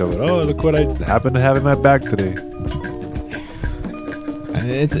from Jacob. Oh, look what I happen to have in my bag today.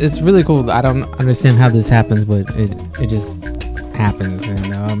 it's really cool. I don't understand how this happens, but it just happens.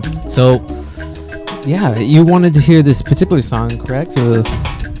 And so yeah, you wanted to hear this particular song, correct? Or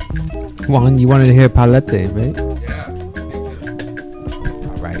Juan, you wanted to hear Palette, right?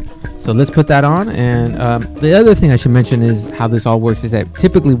 Right. So let's put that on. And the other thing I should mention is how this all works is that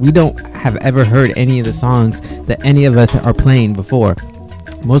typically we don't have ever heard any of the songs that any of us are playing before.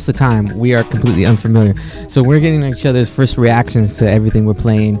 Most of the time we are completely unfamiliar. So we're getting each other's first reactions to everything we're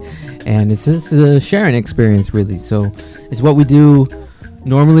playing. And it's just a sharing experience, really. So it's what we do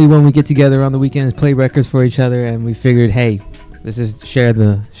normally when we get together on the weekends, play records for each other. And we figured, hey, this is share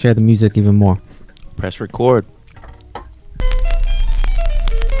the music even more. Press record.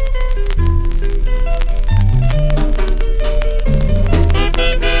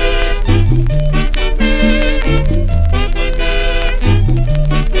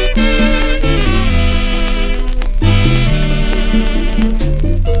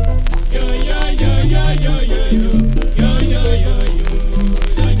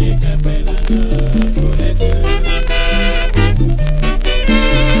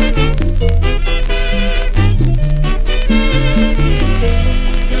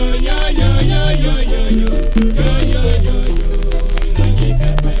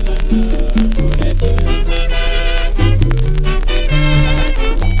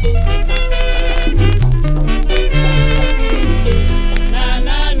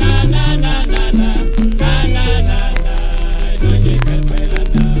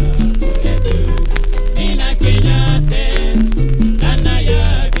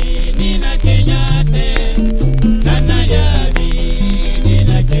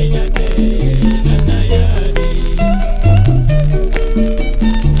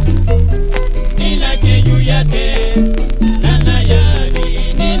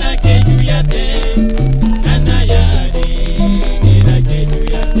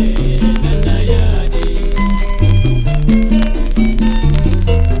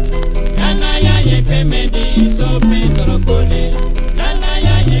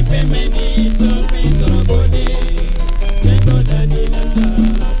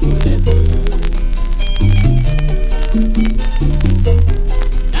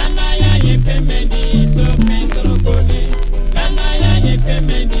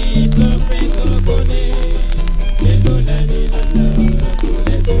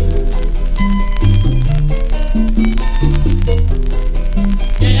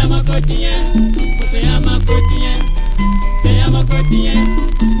 quotidien, c'est à ma quotidien, c'est à ma quotidien,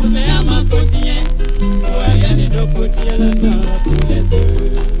 c'est à ma quotidien, ouais, y'a des deux quotidiens là-dedans pour les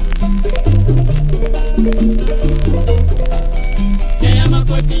deux. C'est à ma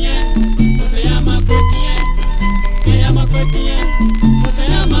quotidien, c'est à ma quotidien, c'est à ma quotidien,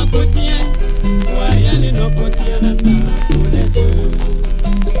 c'est à ma quotidien, ouais, y'a des deux quotidiens là-dedans pour les deux.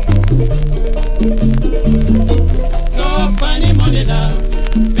 So funny money da,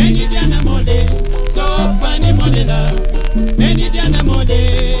 many diana mole. So funny money da, many diana mole.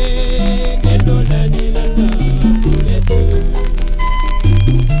 De dola ni la da pulete.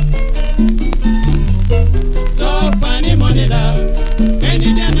 So funny money da,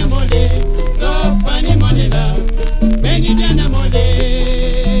 many diana mole. So funny money da, many diana mole.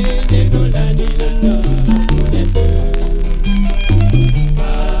 De dola ni la da pulete.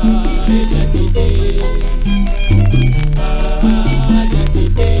 Ah, ella tite.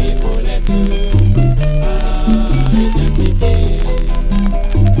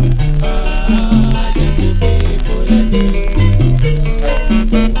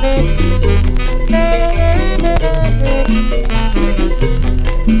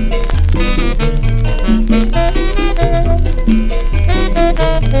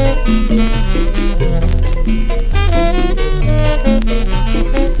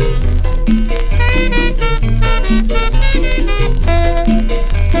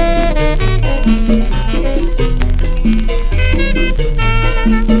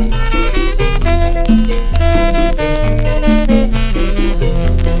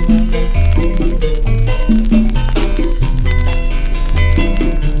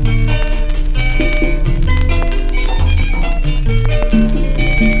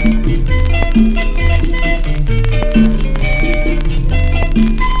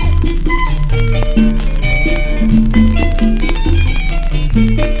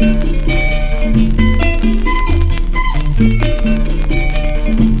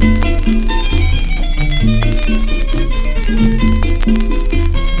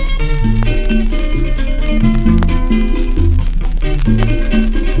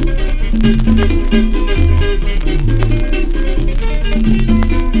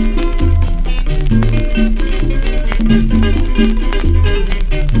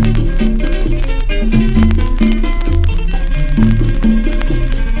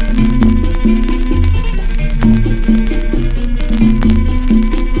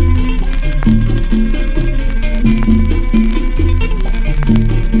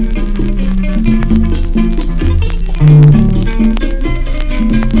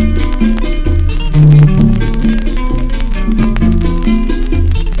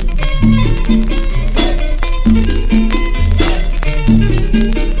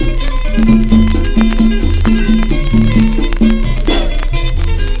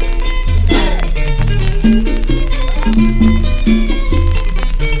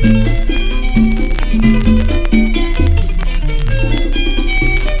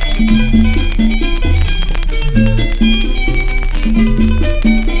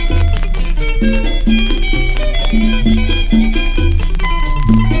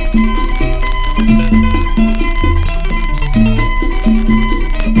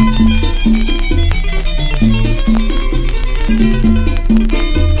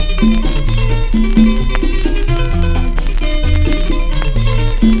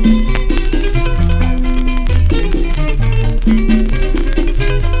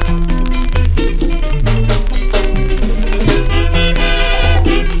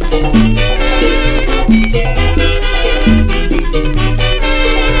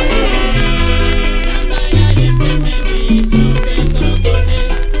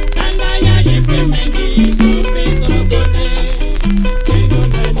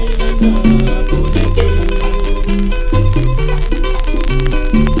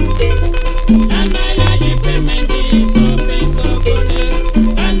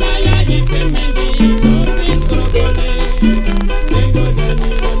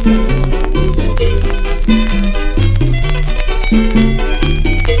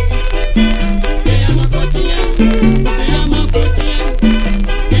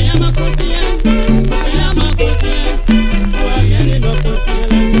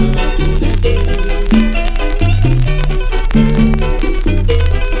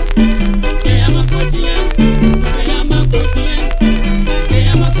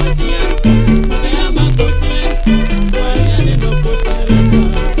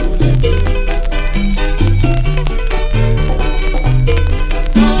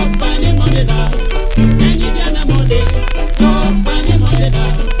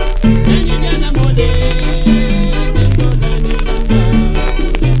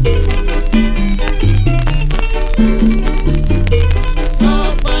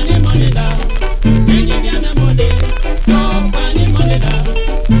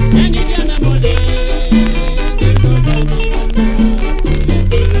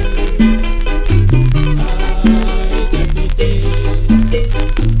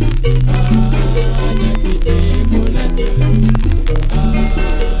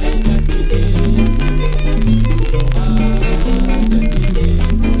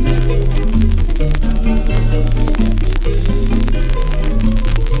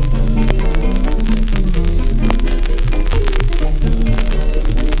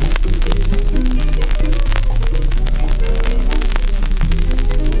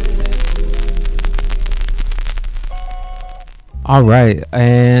 All right,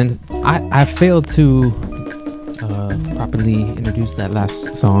 and I failed to properly introduce that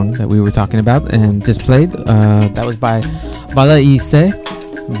last song that we were talking about and just played. That was by Balaise,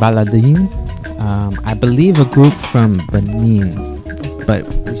 Baladine. I believe a group from Benin, but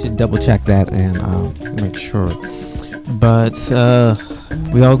we should double check that and make sure. But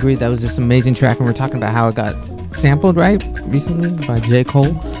we all agreed that was just an amazing track, and we're talking about how it got sampled, right, recently by J.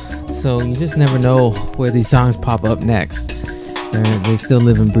 Cole. So you just never know where these songs pop up next. They still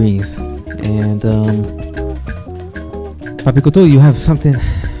live and breathe. And Papi Couto, you have something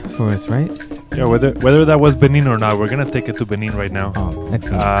for us, right? Yeah, whether that was Benin or not, we're gonna take it to Benin right now. Oh,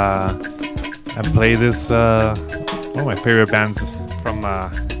 excellent. And play this one of my favorite bands from all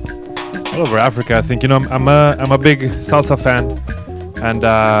over Africa. I think, you know, I'm a big salsa fan, and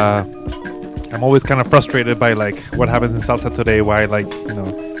I'm always kind of frustrated by like what happens in salsa today. Why, like, you know,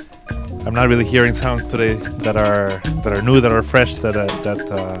 I'm not really hearing sounds today that are new, that are fresh, that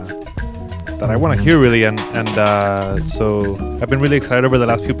I want to hear really, and so I've been really excited over the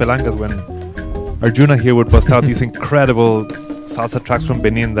last few pelangas when Arjuna here would bust out these incredible salsa tracks from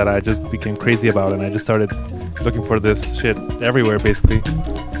Benin that I just became crazy about, and I just started looking for this shit everywhere, basically.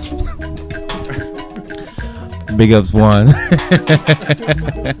 Big ups, Juan.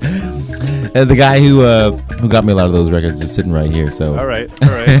 And the guy who got me a lot of those records is sitting right here. So all right,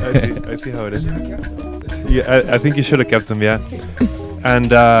 I see how it is. Yeah, I think you should have kept them, yeah.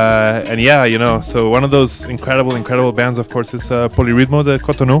 And yeah, you know, so one of those incredible bands, of course, is Polyrhythmo de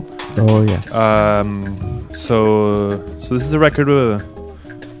Cotonou. Oh yes. So this is a record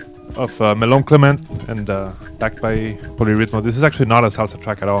of Melon Clement and backed by Polyrhythmo. This is actually not a salsa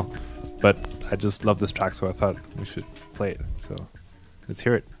track at all, but I just love this track, so I thought we should play it. So let's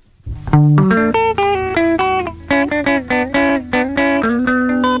hear it.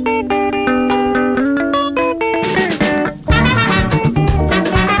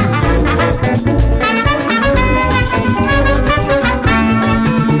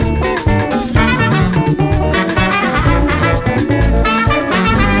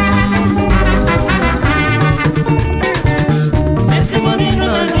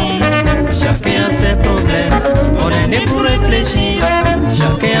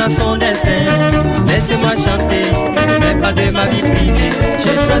 Chacun a son destin, laissez-moi chanter, mais pas de ma vie privée.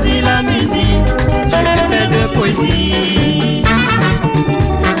 J'ai choisi la musique, je vais faire de poésie.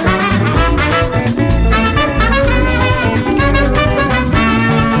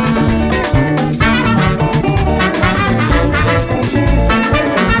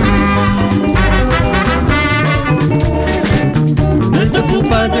 Ne te fous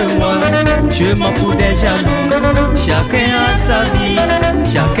pas de moi, je m'en fous des jaloux. Chacun a sa vie,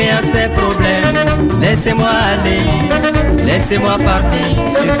 chacun a ses problèmes. Laissez-moi aller, laissez-moi partir.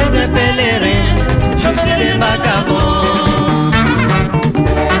 Je suis un pèlerin, je suis un vagabond.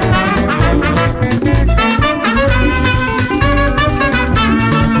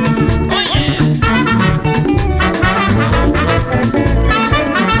 Oh yeah.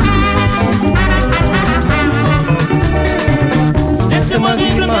 Laissez-moi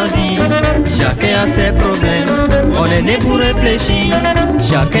vivre ma vie, chacun a ses problèmes. On est né pour réfléchir,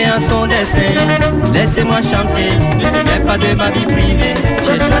 chacun a son destin. Laissez-moi chanter, ne te mêle pas de ma vie privée.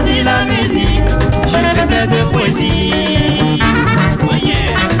 J'ai choisi la musique, je vais faire de poésie. Oh yeah.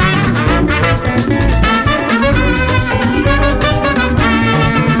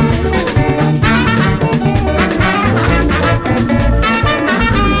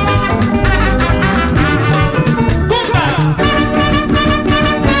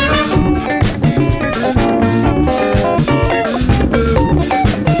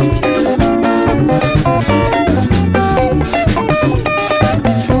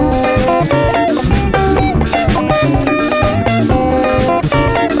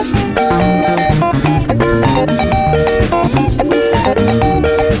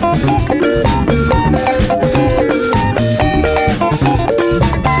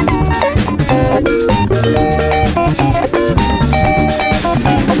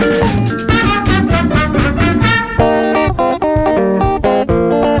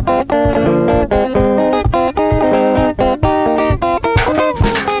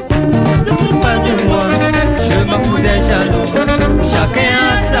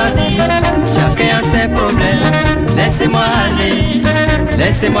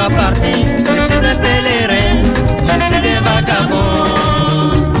 Laissez-moi partir, je suis un pèlerin, je suis un vagabond.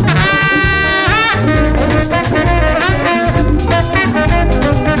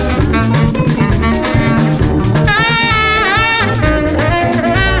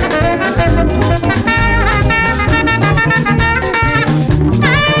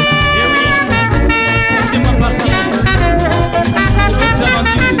 Et oui, laissez-moi partir.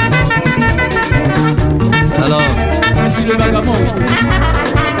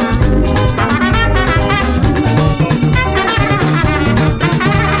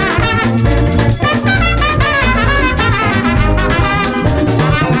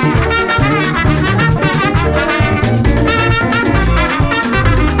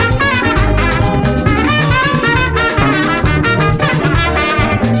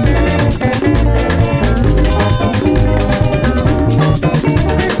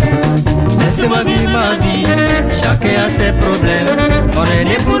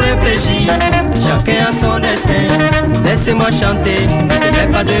 laissez-moi chanter. Ne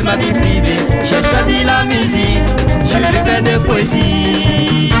mets pas de ma vie privée. J'ai choisi la musique, je vais faire de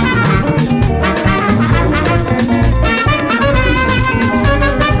poésie.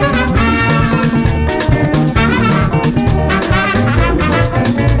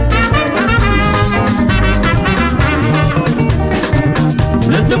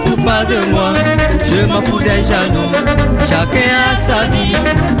 Ne te fous pas de moi, je m'en fous des jaloux. Chacun a sa vie,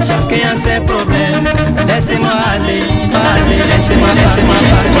 chacun a ses problèmes. Laissez-moi aller, laissez-moi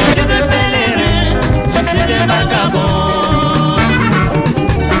partir. Je suis un pèlerin, je suis un vagabond.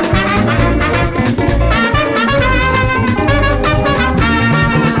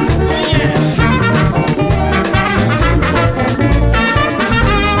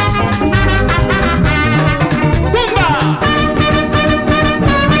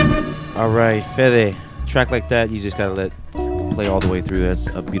 All right, Fede. Track like that, you just gotta let play all the way through. That's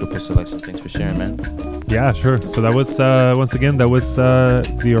a beautiful selection. Thanks for sharing, man. Yeah, sure. So that was once again the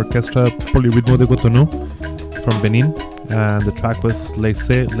Orchestra Polyrhythmo de Cotonou from Benin, and the track was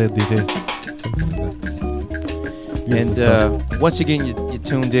Laissez le dire, something like that. And once again, you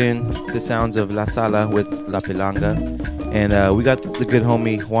tuned in to the sounds of La Sala with La Pilanga, and we got the good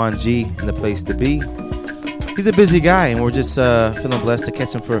homie Juan G in the place to be. He's a busy guy, and we're just feeling blessed to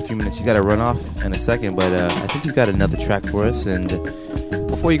catch him for a few minutes. He's got to run off in a second, but I think he's got another track for us. And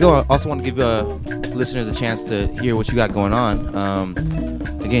before you go, I also want to give listeners a chance to hear what you got going on.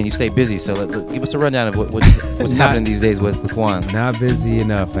 Again, you stay busy, so give us a rundown of what's happening these days with Juan. Not busy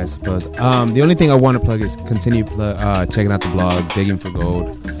enough, I suppose. The only thing I want to plug is continue checking out the blog, Digging for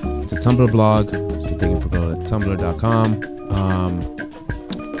Gold. It's a Tumblr blog, so Digging for Gold at tumblr.com.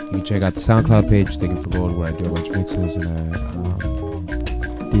 You can check out the SoundCloud page, Digging for Gold, where I do a bunch of mixes and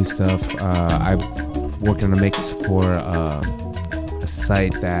I do stuff. I'm working on a mix for a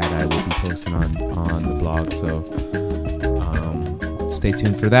site that I will be posting on the blog, so stay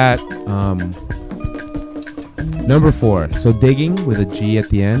tuned for that. Number 4, so Digging with a G at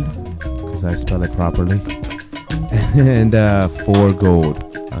the end, because I spell it properly, and 4 Gold,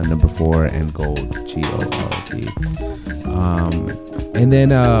 number 4 and Gold, G-O-L-D. And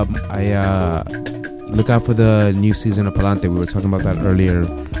then I look out for the new season of Palante. We were talking about that earlier,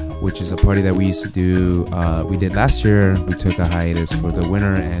 which is a party that we used to do. We did last year. We took a hiatus for the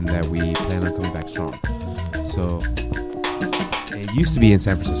winter, and that we plan on coming back strong. So it used to be in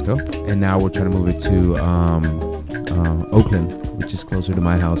San Francisco, and now we're trying to move it to Oakland, which is closer to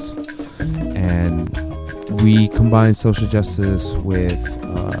my house. And we combine social justice with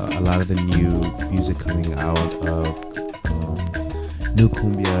a lot of the new music coming out of new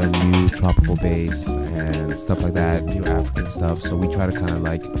cumbia, new tropical bass, and stuff like that, new African stuff. So we try to kind of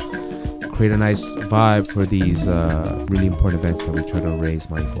like create a nice vibe for these really important events that we try to raise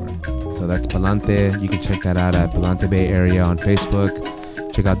money for. So that's Palante. You can check that out at Palante Bay Area on Facebook.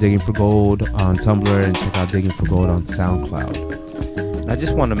 Check out Digging for Gold on Tumblr, and check out Digging for Gold on SoundCloud. I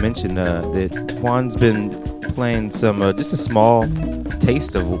just want to mention that Juan's been playing some, just a small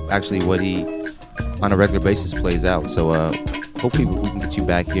taste of actually what he on a regular basis plays out. So hopefully we can get you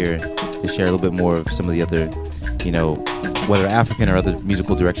back here to share a little bit more of some of the other, whether African or other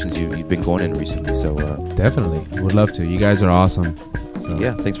musical directions you've been going in recently. So definitely, would love to. You guys are awesome. So.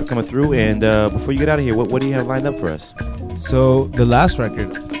 Yeah, thanks for coming through. And before you get out of here, what do you have lined up for us? So the last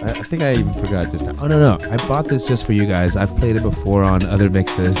record, I think I even forgot just now. Oh no, I bought this just for you guys. I've played it before on other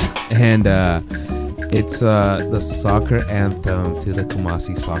mixes, and it's the soccer anthem to the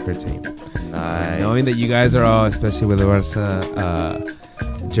Kumasi soccer team. Nice. Knowing that you guys are all, especially with the Barca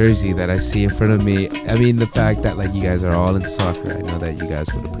jersey that I see in front of me, I mean the fact that like you guys are all in soccer, I know that you guys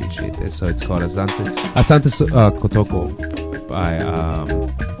would appreciate this. So it's called Asante Kotoko by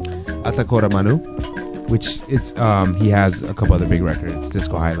Atakora Manu, which it's he has a couple other big records,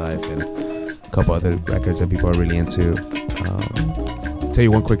 Disco High Life, and a couple other records that people are really into. Tell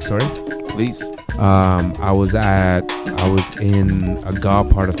you one quick story, please. I was in a Ga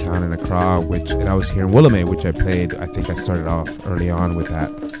part of town in Accra, and I was here in Willamette, which I played. I think I started off early on with that,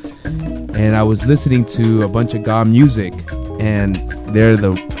 and I was listening to a bunch of Ga music, and they're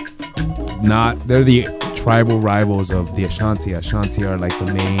the tribal rivals of the Ashanti. Ashanti are like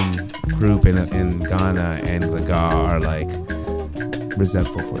the main group in Ghana, and the Ga are like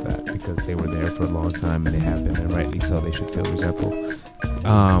resentful for that because they were there for a long time and they have been, and rightly so. They should feel resentful.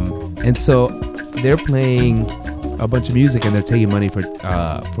 And so they're playing a bunch of music and they're taking money for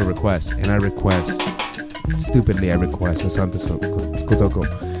requests, and I request Asante Kotoko,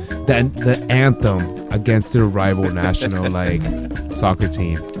 the anthem against their rival national like soccer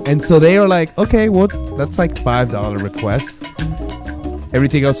team. And so they are like, okay, well, that's like $5 request.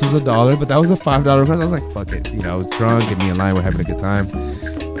 Everything else was $1, but that was a $5 price. I was like, fuck it. You know, I was drunk, get me in line, we're having a good time.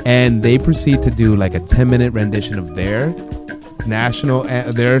 And they proceed to do like a 10-minute rendition of their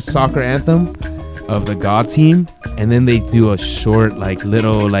their soccer anthem of the God Team. And then they do a short, like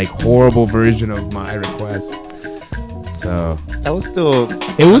little, like horrible version of my request. So That was still.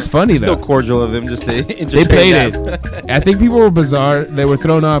 it was funny Still though. cordial of them just to They played it. I think people were bizarre. They were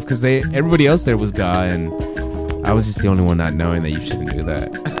thrown off because everybody else there was Ga, and I was just the only one not knowing that you shouldn't do that.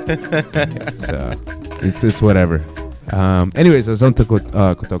 It's whatever. Anyways, Son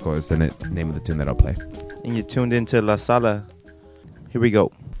Kotoko is the name of the tune that I'll play. And you tuned into La Sala. Here we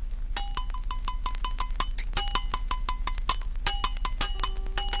go.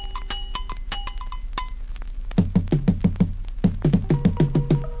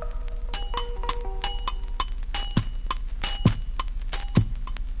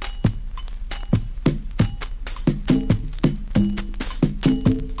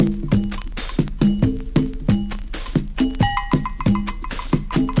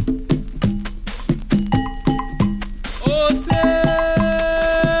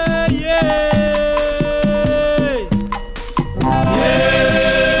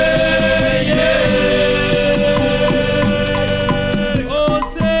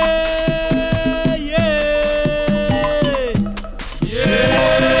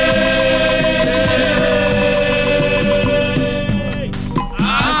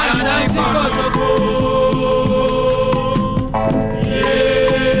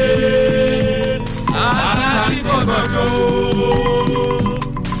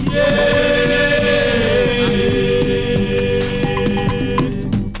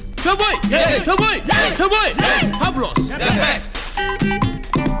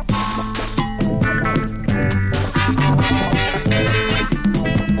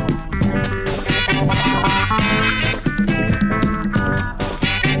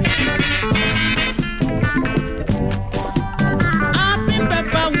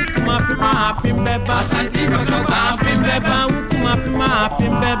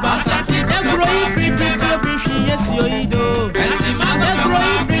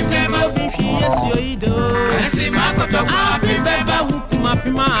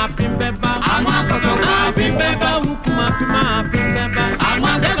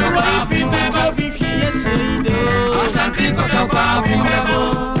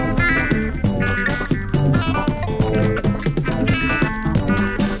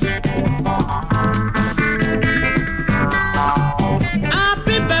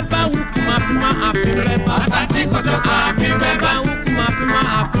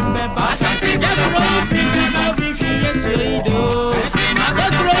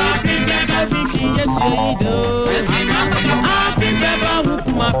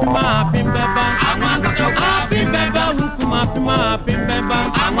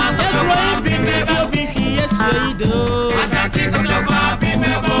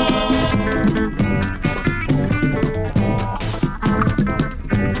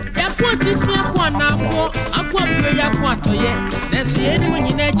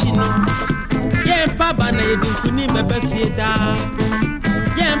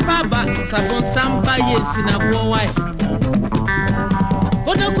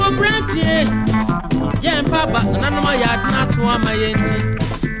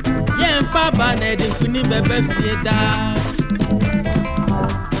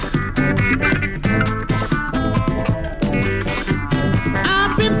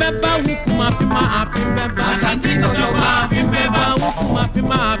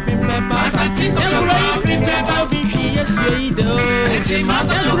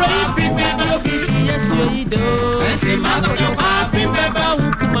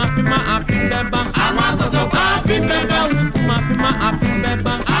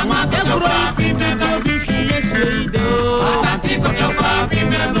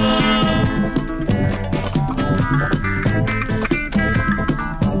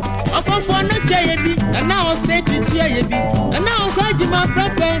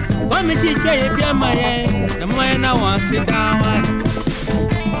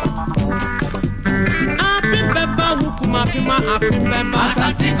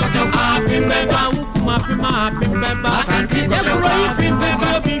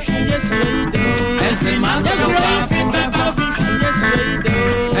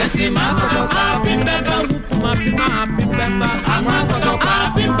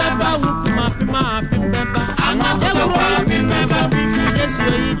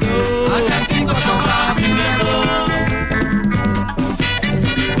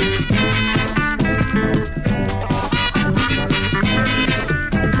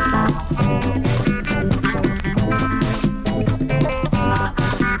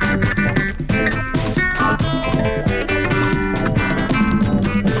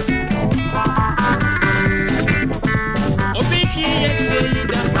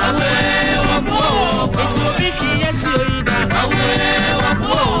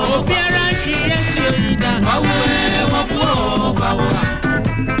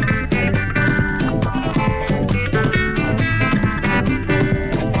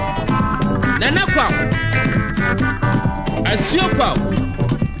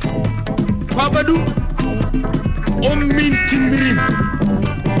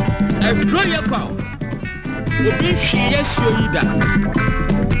 Ebro ye kwa. Obi hwi yesu oyida.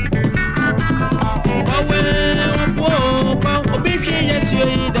 Awe obo kwa obi hwi yesu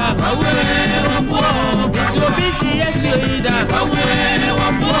oyida. Awe obo yesu obi hwi yesu oyida. Awe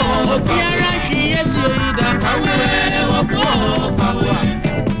obo obi ara hwi yesu oyida. Awe obo awe.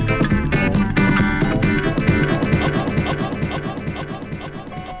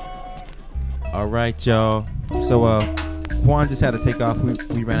 All right, y'all. So, Juan just had to take off.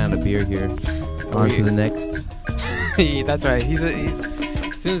 We ran out of beer here. On to the next. That's right. He's as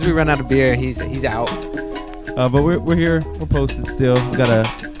soon as we run out of beer, he's out. But we're here. We're posted still. We got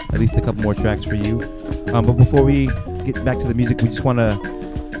at least a couple more tracks for you. But before we get back to the music, we just want to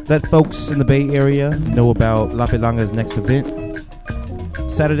let folks in the Bay Area know about La Pelanga's next event.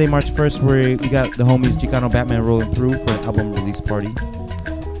 Saturday, March 1st, we got the homies Chicano Batman rolling through for an album release party.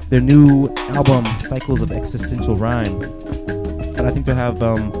 Their new album, Cycles of Existential Rhyme. But I think they'll have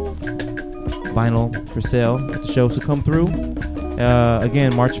vinyl for sale at the show, so come through.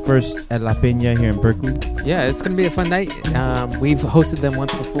 Again, March 1st at La Peña here in Berkeley. Yeah, it's going to be a fun night. We've hosted them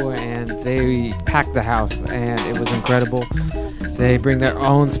once before, and they packed the house, and it was incredible. They bring their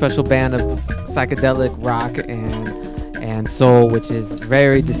own special band of psychedelic rock and soul, which is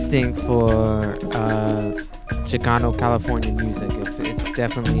very distinct for Chicano California music. It's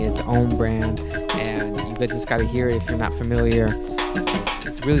definitely its own brand, and you just got to hear it if you're not familiar.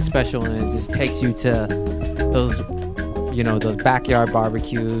 It's really special, and it just takes you to those backyard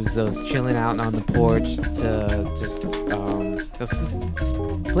barbecues, those chilling out on the porch, to just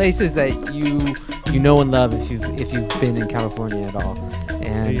those places that you know and love if you've been in California at all.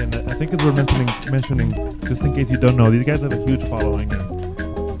 And I think as we're mentioning, just in case you don't know, these guys have a huge following, and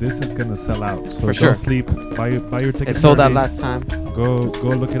this is gonna sell out. So for sure. Don't sleep. Buy your tickets. It sold early. out last time. Go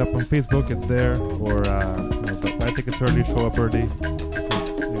look it up on Facebook. It's there. Or buy tickets early. Show up early.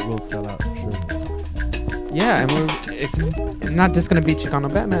 It will sell out for sure. Yeah, and it's not just going to be Chicano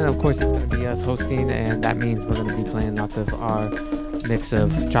Batman. Of course, it's going to be us hosting, and that means we're going to be playing lots of our mix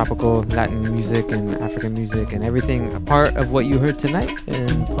of tropical Latin music and African music and everything. A part of what you heard tonight,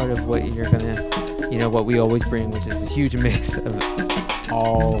 and part of what you're going to, what we always bring, which is a huge mix of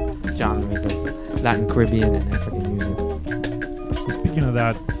all genres of Latin, Caribbean, and African music. So speaking of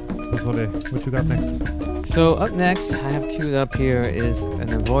that, Pozole, what you got next? So up next, I have queued up here is an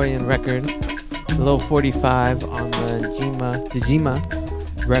Ivorian record, Low 45 on the Jima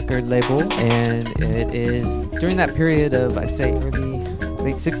record label, and it is during that period of, I'd say,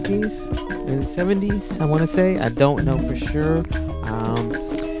 late 60s, early 70s, I want to say. I don't know for sure.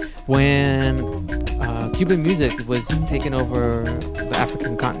 When Cuban music was taking over the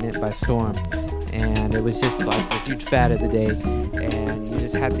African continent by storm, and it was just like a huge fad of the day, and you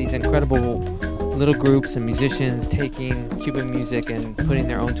just had these incredible little groups and musicians taking Cuban music and putting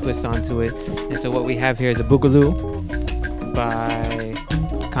their own twist onto it. And so what we have here is a Boogaloo by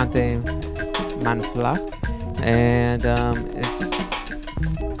Kante Manfla, and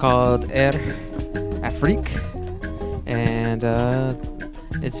it's called Air Afrique, and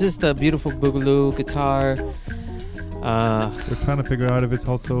it's just a beautiful Boogaloo guitar. We're trying to figure out if it's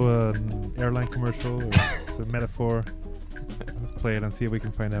also an airline commercial or it's a metaphor. Let's play it and see if we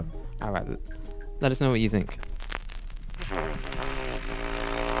can find out. All right, let us know what you think. Une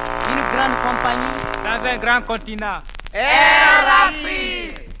grande compagnie dans un grand continent. Air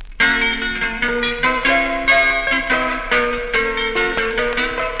Afrique.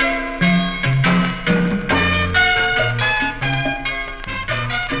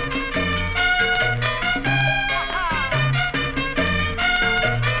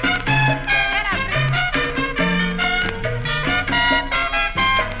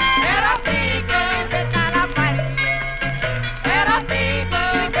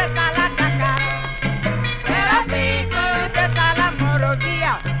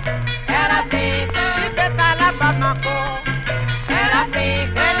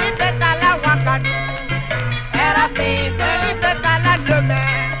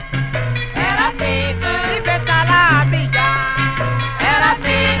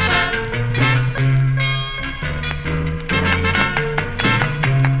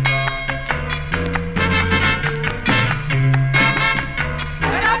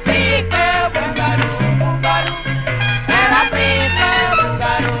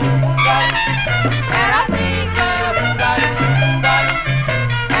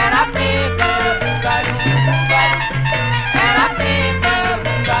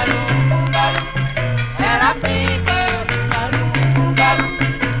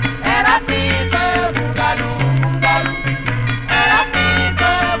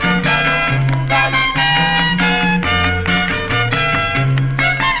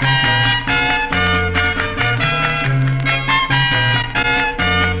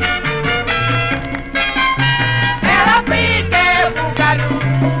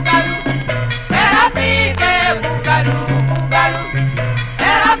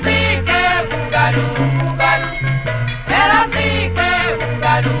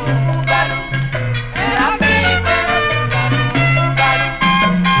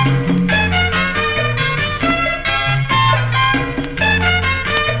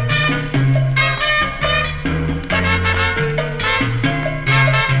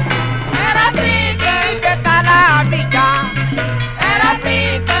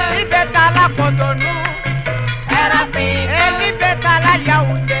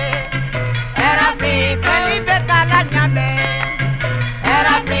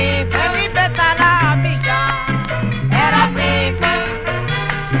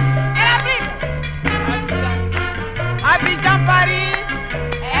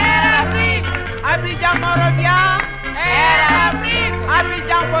 Abidjan Morovia, Air Afrique.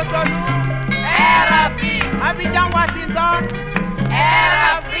 Abidjan Cotonou, Air Afrique. Abidjan Washington, Air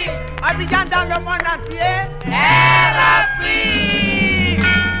Afrique. Abidjan dans le monde entier, Air Afrique.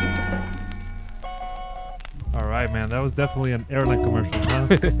 All right, man. That was definitely an airline commercial, huh?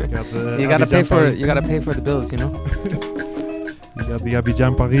 You gotta pay for it. You gotta pay for the bills, you know. You got the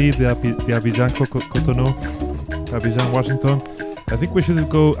Abidjan Paris, the Abidjan Cotonou, Abidjan Washington. I think we should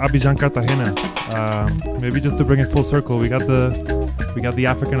go Abidjan Cartagena. Maybe just to bring it full circle. We got the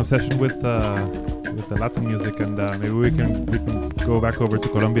African obsession with the Latin music, and maybe we can go back over to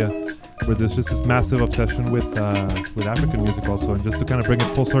Colombia, where there's just this massive obsession with African music also, and just to kind of bring it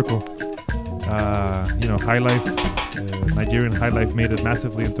full circle. High life, Nigerian high life made it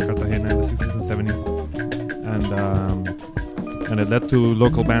massively into Cartagena in the 60s and 70s, and it led to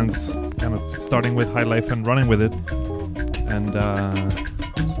local bands kind of starting with high life and running with it, and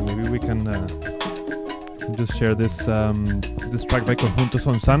so maybe we can just share this track by Conjunto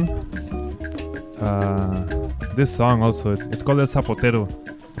Son San. This song also, it's called El Zapotero.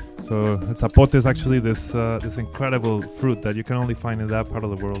 So el zapote is actually this incredible fruit that you can only find in that part of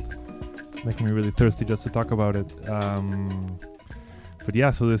the world. Making me really thirsty just to talk about it. But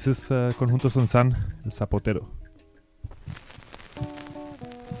yeah, so this is Conjunto Son San, El Zapotero.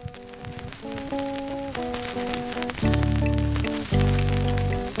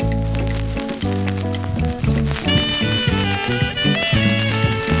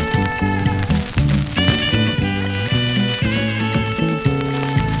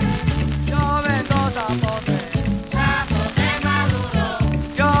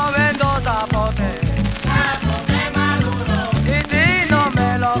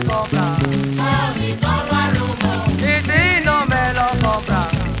 Compra, oh, mi corro a rumbo.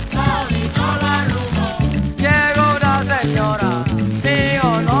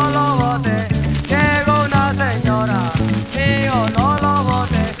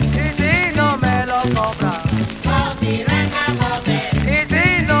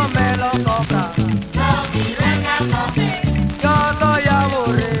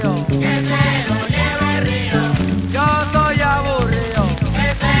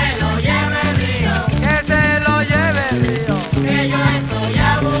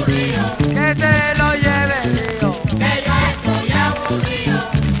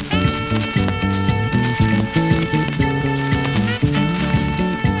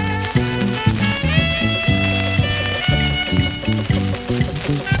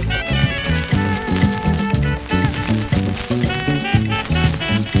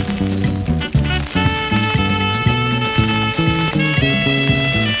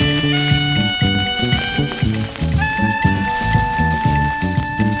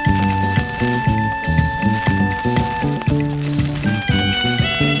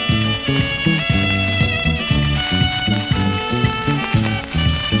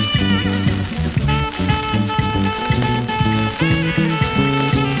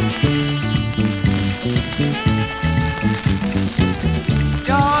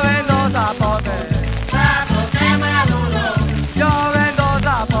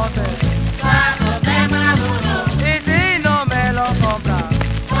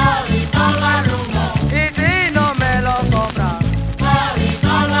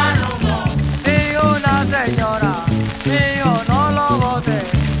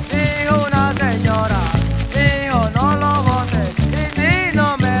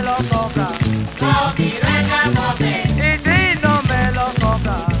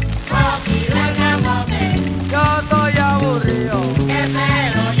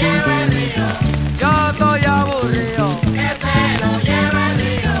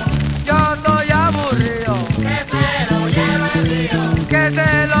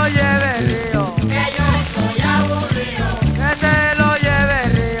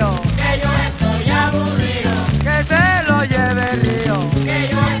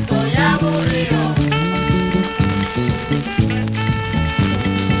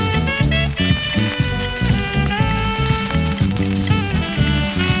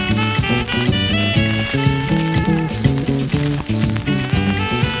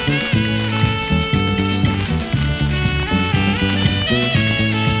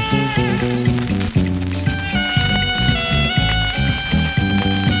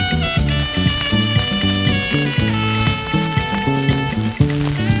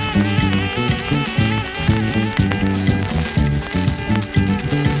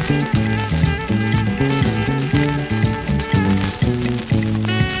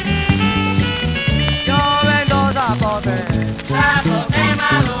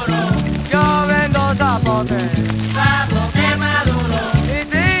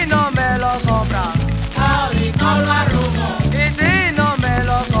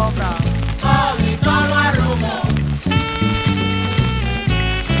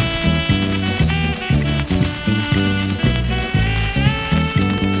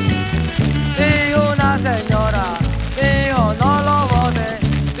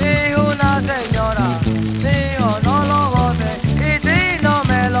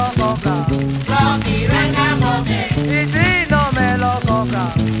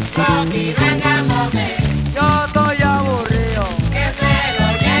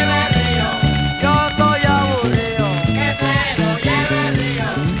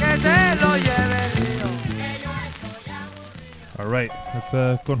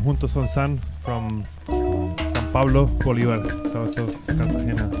 Conjunto Son San from San Pablo, Bolívar, south of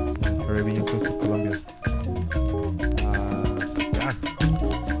Cartagena, Caribbean coast of Colombia.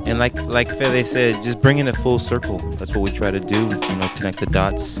 And like Fede said, just bringing it full circle. That's what we try to do. You know, connect the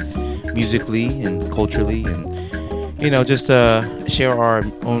dots musically and culturally, and you know, just share our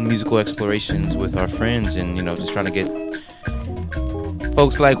own musical explorations with our friends, and you know, just trying to get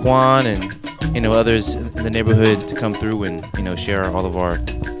folks like Juan and you know others in the neighborhood to come through and you know share all of our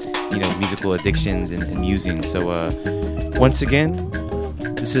you know musical addictions and musings. So once again,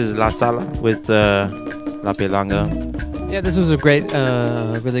 this is La Sala with La Pelanga. Yeah, this was a great,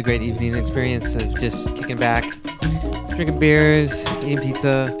 really great evening experience of just kicking back, drinking beers, eating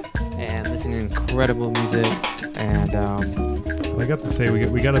pizza, and listening to incredible music. And I got to say,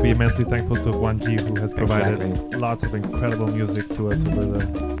 we got to be immensely thankful to Juan G, who has provided Exactly. lots of incredible music to us over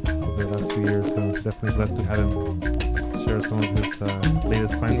the last few years. So definitely blessed to have him share some of his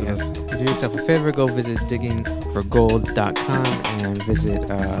latest finds with us. do yourself a favor, go visit diggingforgold.com and visit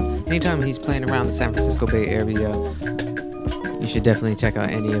anytime he's playing around the San Francisco Bay Area. You should definitely check out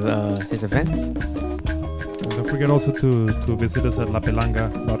any of his events. And don't forget also to visit us at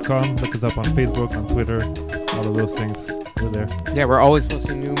lapelanga.com. Look us up on Facebook, on Twitter, all of those things. We're there. Yeah, we're always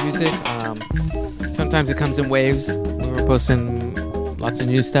posting new music. Sometimes it comes in waves. We're posting lots of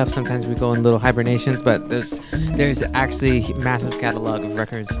new stuff. Sometimes we go in little hibernations, but there's actually a massive catalog of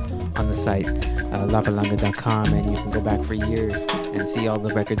records on the site, lapelanga.com, and you can go back for years and see all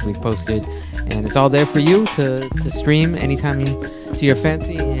the records we've posted. And it's all there for you to stream anytime you see your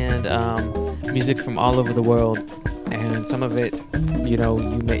fancy, and music from all over the world. And some of it, you know,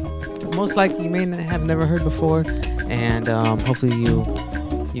 you may have never heard before, and hopefully you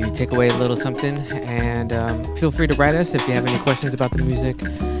take away a little something. And feel free to write us if you have any questions about the music,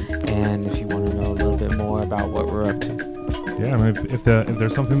 and if you want to know a little bit more about what we're up to. Yeah, I mean, if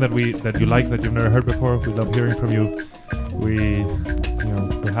there's something that you like that you've never heard before, we love hearing from you. We're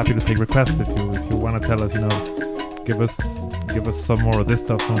happy to take requests if you want to tell us, you know, give us some more of this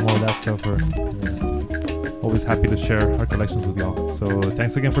stuff, some more of that stuff. We're always happy to share our collections with y'all. So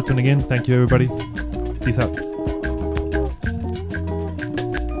thanks again for tuning in. Thank you, everybody. Peace out.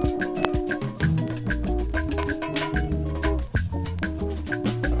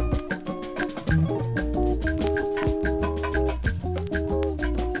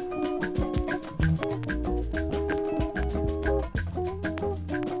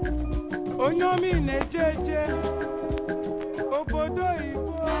 Onyomi nejeje